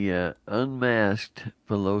 basically, unmasked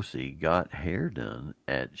Pelosi got hair done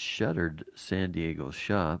at shuttered San Diego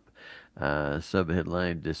shop.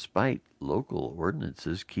 Subheadline, despite local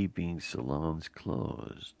ordinances keeping salons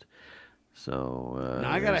closed. So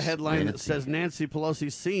now I got a headline that says Nancy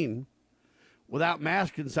Pelosi seen without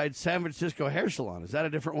mask inside San Francisco hair salon. Is that a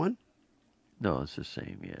different one? No, it's the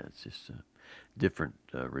same. Yeah, it's just a different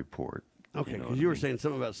report. Okay, because you were saying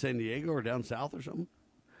something about San Diego or down south or something?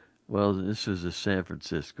 Well, this is a San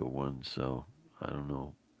Francisco one, so I don't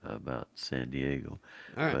know about San Diego.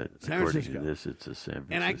 All right, but San according Francisco. to this, it's a San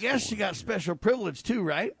Francisco And I guess she got special privilege too,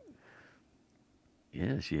 right?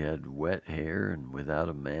 Yeah, she had wet hair and without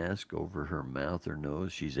a mask over her mouth or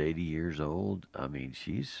nose. She's 80 years old. I mean,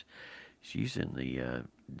 she's in the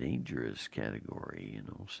dangerous category, you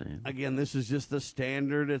know, Sam. Again, this is just the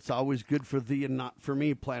standard. It's always good for thee and not for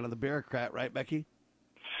me plan of the bureaucrat, right, Becky?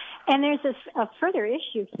 And there's a further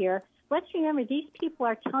issue here. Let's remember, these people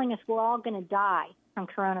are telling us we're all going to die from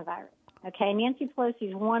coronavirus. Okay, Nancy Pelosi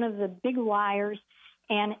is one of the big liars,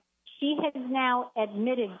 and she has now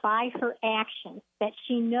admitted by her actions that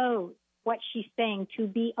she knows what she's saying to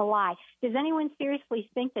be a lie. Does anyone seriously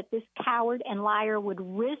think that this coward and liar would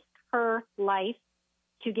risk her life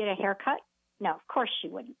to get a haircut? No, of course she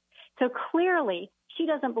wouldn't. So clearly, she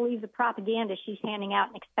doesn't believe the propaganda she's handing out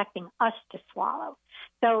and expecting us to swallow.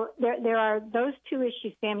 So there are those two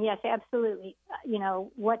issues, Sam. Yes, absolutely. You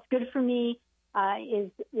know, what's good for me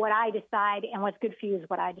is what I decide, and what's good for you is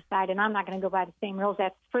what I decide. And I'm not going to go by the same rules.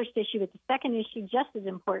 That's the first issue. But the second issue, just as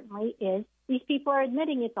importantly, is these people are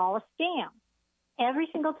admitting it's all a scam. Every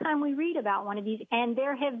single time we read about one of these, and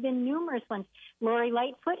there have been numerous ones. Lori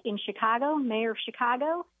Lightfoot in Chicago, mayor of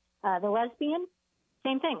Chicago, the lesbian,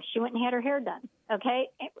 same thing. She went and had her hair done, okay?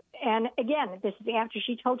 And again, this is after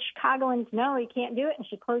she told Chicagoans, no, you can't do it, and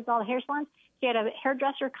she closed all the hair salons. She had a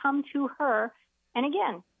hairdresser come to her, and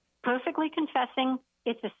again, perfectly confessing,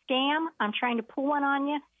 it's a scam, I'm trying to pull one on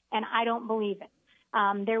you, and I don't believe it.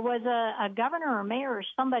 There was a governor or mayor or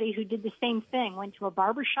somebody who did the same thing, went to a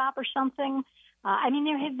barber shop or something,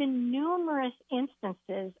 There have been numerous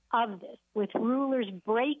instances of this with rulers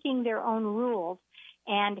breaking their own rules.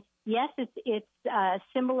 And yes, it's a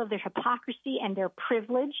symbol of their hypocrisy and their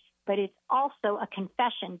privilege, but it's also a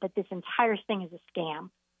confession that this entire thing is a scam.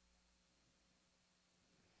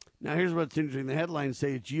 Now, here's what's interesting. The headlines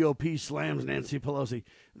say GOP slams Nancy Pelosi.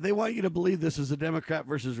 They want you to believe this is a Democrat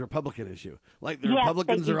versus Republican issue. Like the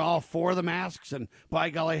Republicans are all for the masks, and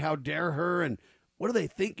by golly, how dare her, and what are they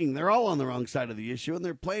thinking? They're all on the wrong side of the issue, and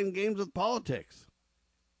they're playing games with politics.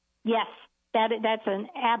 Yes, that's an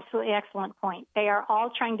absolutely excellent point. They are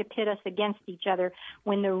all trying to pit us against each other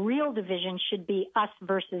when the real division should be us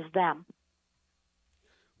versus them.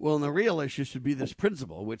 Well, and the real issue should be this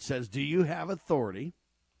principle, which says, do you have authority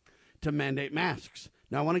to mandate masks?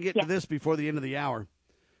 Now, I want to get to this before the end of the hour,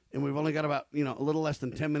 and we've only got about, a little less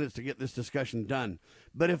than 10 minutes to get this discussion done.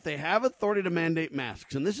 But if they have authority to mandate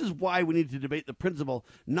masks, and this is why we need to debate the principle,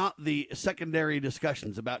 not the secondary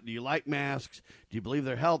discussions about, do you like masks? Do you believe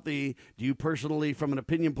they're healthy? Do you personally, from an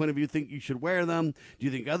opinion point of view, think you should wear them? Do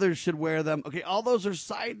you think others should wear them? Okay, all those are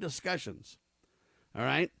side discussions. All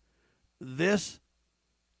right? This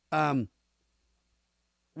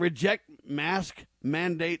reject mask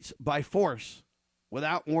mandates by force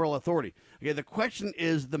without moral authority. Okay, the question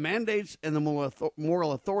is the mandates and the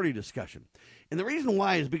moral authority discussion. And the reason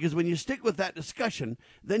why is because when you stick with that discussion,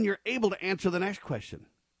 then you're able to answer the next question.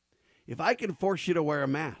 If I can force you to wear a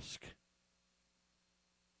mask,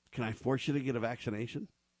 can I force you to get a vaccination?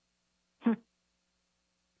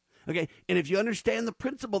 Okay, and if you understand the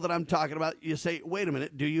principle that I'm talking about, you say, wait a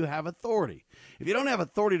minute, do you have authority? If you don't have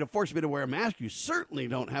authority to force me to wear a mask, you certainly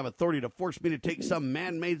don't have authority to force me to take some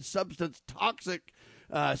man-made substance, toxic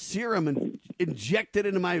serum, and inject it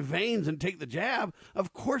into my veins and take the jab.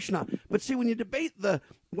 Of course not. But see, when you debate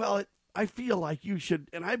I feel like you should,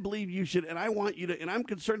 and I believe you should, and I want you to, and I'm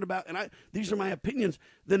concerned about, these are my opinions,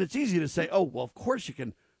 then it's easy to say, oh, well, of course you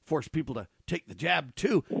can force people to take the jab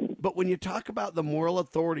too. But when you talk about the moral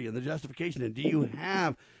authority and the justification, and do you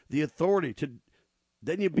have the authority to,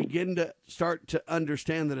 then you begin to start to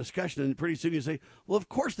understand the discussion, and pretty soon you say, well, of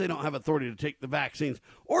course they don't have authority to take the vaccines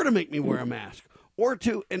or to make me wear a mask or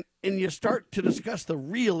to, and you start to discuss the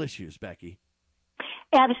real issues, Becky.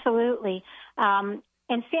 Absolutely. And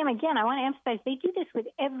Sam, again, I want to emphasize they do this with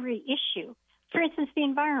every issue. For instance, the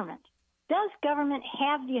environment. Does government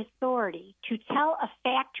have the authority to tell a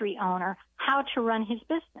factory owner how to run his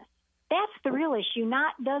business? That's the real issue,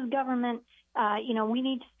 not does government, we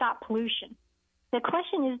need to stop pollution. The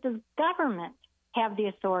question is, does government have the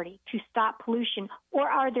authority to stop pollution, or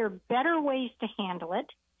are there better ways to handle it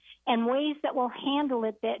and ways that will handle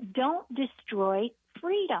it that don't destroy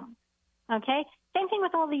freedom? Okay? Same thing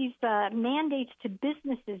with all these mandates to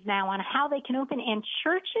businesses now on how they can open, and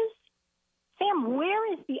churches. Sam,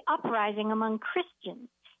 where is the uprising among Christians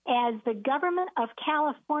as the government of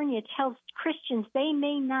California tells Christians they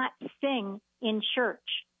may not sing in church?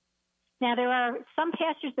 Now, there are some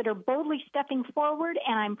pastors that are boldly stepping forward,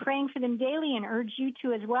 and I'm praying for them daily and urge you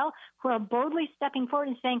to as well, who are boldly stepping forward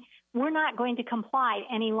and saying, we're not going to comply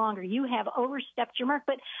any longer. You have overstepped your mark.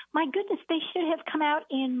 But my goodness, they should have come out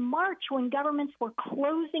in March when governments were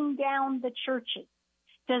closing down the churches.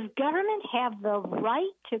 Does government have the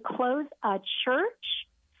right to close a church?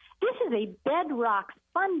 This is a bedrock,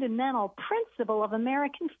 fundamental principle of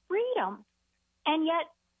American freedom. And yet,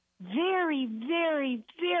 very, very,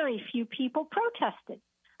 very few people protested.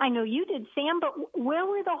 I know you did, Sam, but where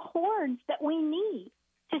were the hordes that we need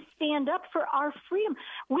to stand up for our freedom?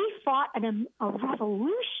 We fought a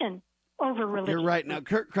revolution over religion. You're right. Now,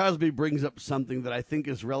 Kurt Crosby brings up something that I think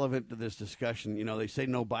is relevant to this discussion. They say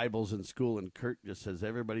no Bibles in school, and Kurt just says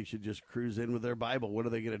everybody should just cruise in with their Bible. What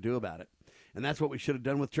are they going to do about it? And that's what we should have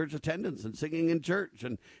done with church attendance and singing in church.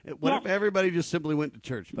 And what if everybody just simply went to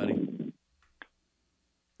church, buddy?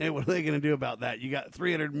 Hey, what are they going to do about that? You got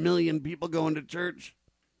 300 million people going to church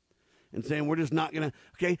and saying we're just not going to.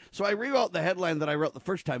 Okay, so I rewrote the headline that I wrote the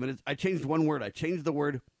first time, and I changed one word. I changed the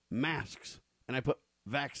word masks, and I put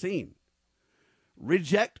vaccine.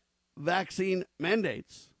 Reject vaccine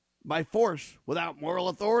mandates by force without moral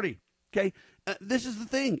authority. Okay, this is the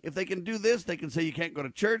thing. If they can do this, they can say you can't go to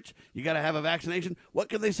church. You got to have a vaccination. What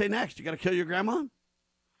can they say next? You got to kill your grandma?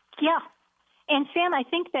 Yeah. And Sam, I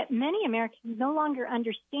think that many Americans no longer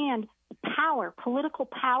understand power, political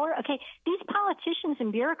power. Okay, these politicians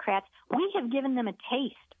and bureaucrats, we have given them a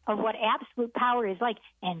taste of what absolute power is like,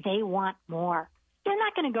 and they want more. They're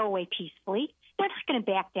not going to go away peacefully. They're not going to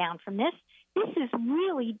back down from this. This is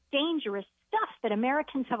really dangerous stuff that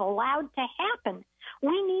Americans have allowed to happen.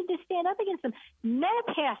 We need to stand up against them. No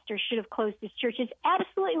pastor should have closed his church. It's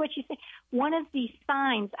absolutely what you say. One of the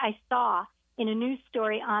signs I saw in a news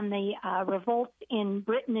story on the revolts in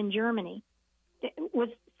Britain and Germany. It was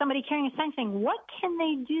somebody carrying a sign saying, what can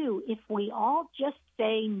they do if we all just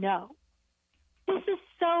say no? This is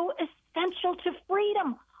so essential to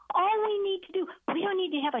freedom. All we need to do, we don't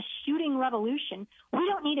need to have a shooting revolution. We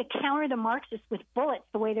don't need to counter the Marxists with bullets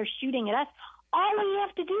the way they're shooting at us. All we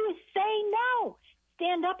have to do is say no.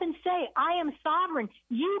 Stand up and say, I am sovereign.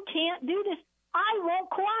 You can't do this. I won't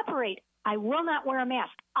cooperate. I will not wear a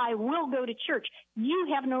mask. I will go to church.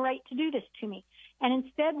 You have no right to do this to me. And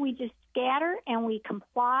instead, we just scatter and we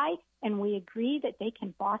comply and we agree that they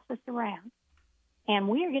can boss us around. And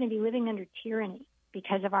we are going to be living under tyranny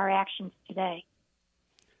because of our actions today.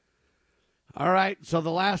 All right, so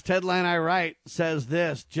the last headline I write says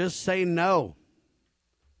this: just say no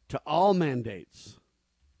to all mandates,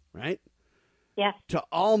 right? Yes. To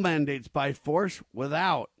all mandates by force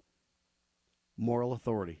without moral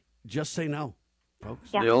authority. Just say no,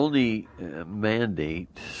 folks. The only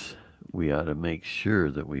mandates we ought to make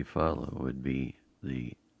sure that we follow would be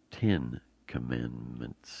the 10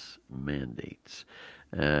 Commandments mandates.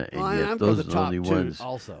 And yet those are the only ones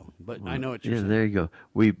also, but I know what you're saying. There you go.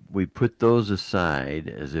 We put those aside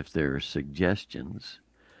as if they're suggestions,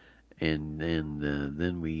 and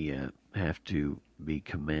then we have to be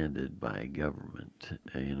commanded by government.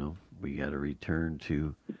 We got to return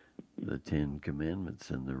to the 10 Commandments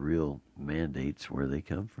and the real mandates where they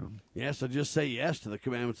come from. Yeah, so just say yes to the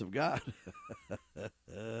commandments of God.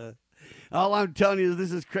 All I'm telling you is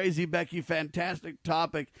this is crazy, Becky. Fantastic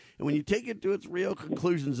topic. And when you take it to its real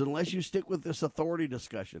conclusions, unless you stick with this authority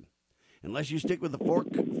discussion, unless you stick with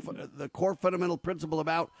the core fundamental principle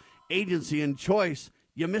about agency and choice,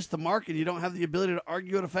 you miss the mark and you don't have the ability to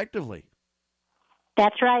argue it effectively.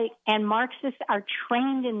 That's right. And Marxists are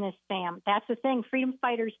trained in this, Sam. That's the thing. Freedom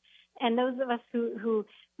fighters and those of us who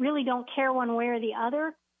really don't care one way or the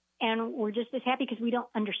other, and we're just as happy because we don't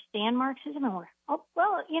understand Marxism, and we're,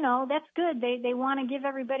 that's good. They want to give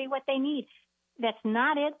everybody what they need. That's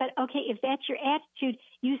not it. But, okay, if that's your attitude,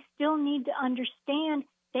 you still need to understand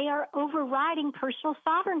they are overriding personal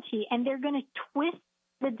sovereignty, and they're going to twist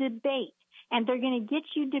the debate, and they're going to get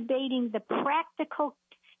you debating the practical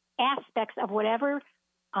aspects of whatever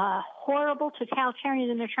horrible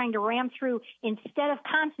totalitarianism they're trying to ram through instead of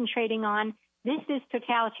concentrating on this is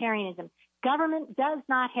totalitarianism. Government does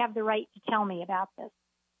not have the right to tell me about this.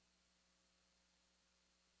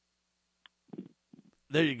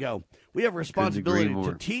 There you go. We have a responsibility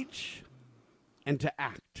to teach and to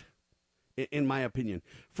act, in my opinion.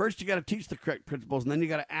 First, you got to teach the correct principles, and then you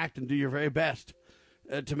got to act and do your very best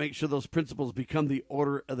to make sure those principles become the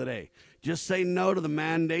order of the day. Just say no to the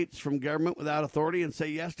mandates from government without authority and say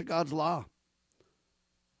yes to God's law.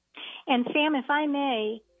 And Sam, if I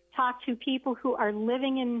may talk to people who are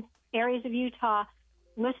living in areas of Utah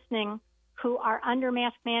listening who are under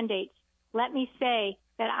mask mandates, let me say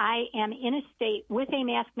that I am in a state with a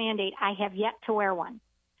mask mandate. I have yet to wear one.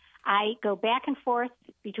 I go back and forth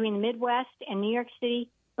between the Midwest and New York City.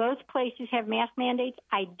 Both places have mask mandates.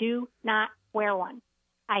 I do not wear one.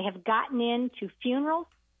 I have gotten into funerals,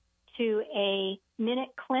 to a minute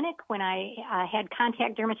clinic when I had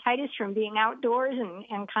contact dermatitis from being outdoors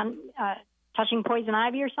and touching poison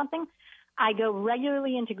ivy or something. I go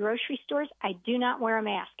regularly into grocery stores. I do not wear a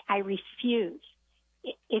mask. I refuse.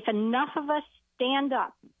 If enough of us stand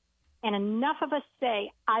up and enough of us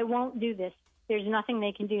say, I won't do this, there's nothing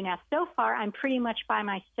they can do. Now, so far, I'm pretty much by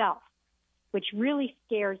myself, which really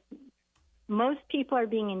scares me. Most people are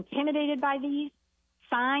being intimidated by these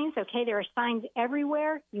signs. Okay, there are signs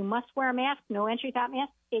everywhere. You must wear a mask, no entry without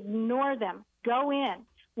mask. Ignore them. Go in.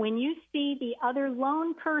 When you see the other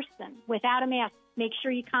lone person without a mask, make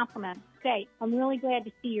sure you compliment. Say, I'm really glad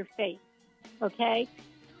to see your face. Okay?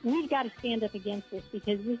 We've got to stand up against this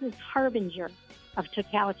because this is harbinger of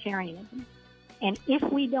totalitarianism. And if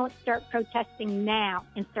we don't start protesting now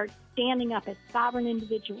and start standing up as sovereign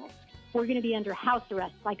individuals, we're going to be under house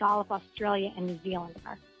arrest like all of Australia and New Zealand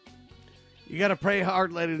are. You got to pray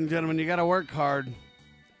hard, ladies and gentlemen. You got to work hard.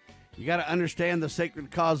 You got to understand the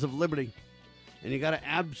sacred cause of liberty. And you got to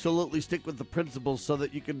absolutely stick with the principles so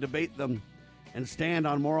that you can debate them and stand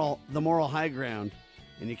on the moral high ground.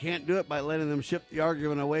 And you can't do it by letting them shift the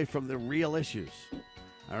argument away from the real issues.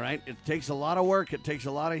 All right? It takes a lot of work. It takes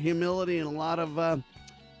a lot of humility and a lot of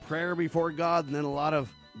prayer before God and then a lot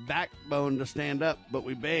of backbone to stand up. But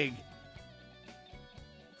we beg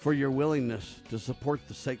for your willingness to support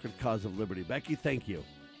the sacred cause of liberty. Becky, thank you.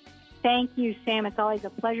 Thank you, Sam. It's always a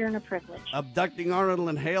pleasure and a privilege. Abducting Arnold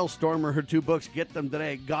and Hailstorm are her two books. Get them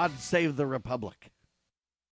today. God Save the Republic.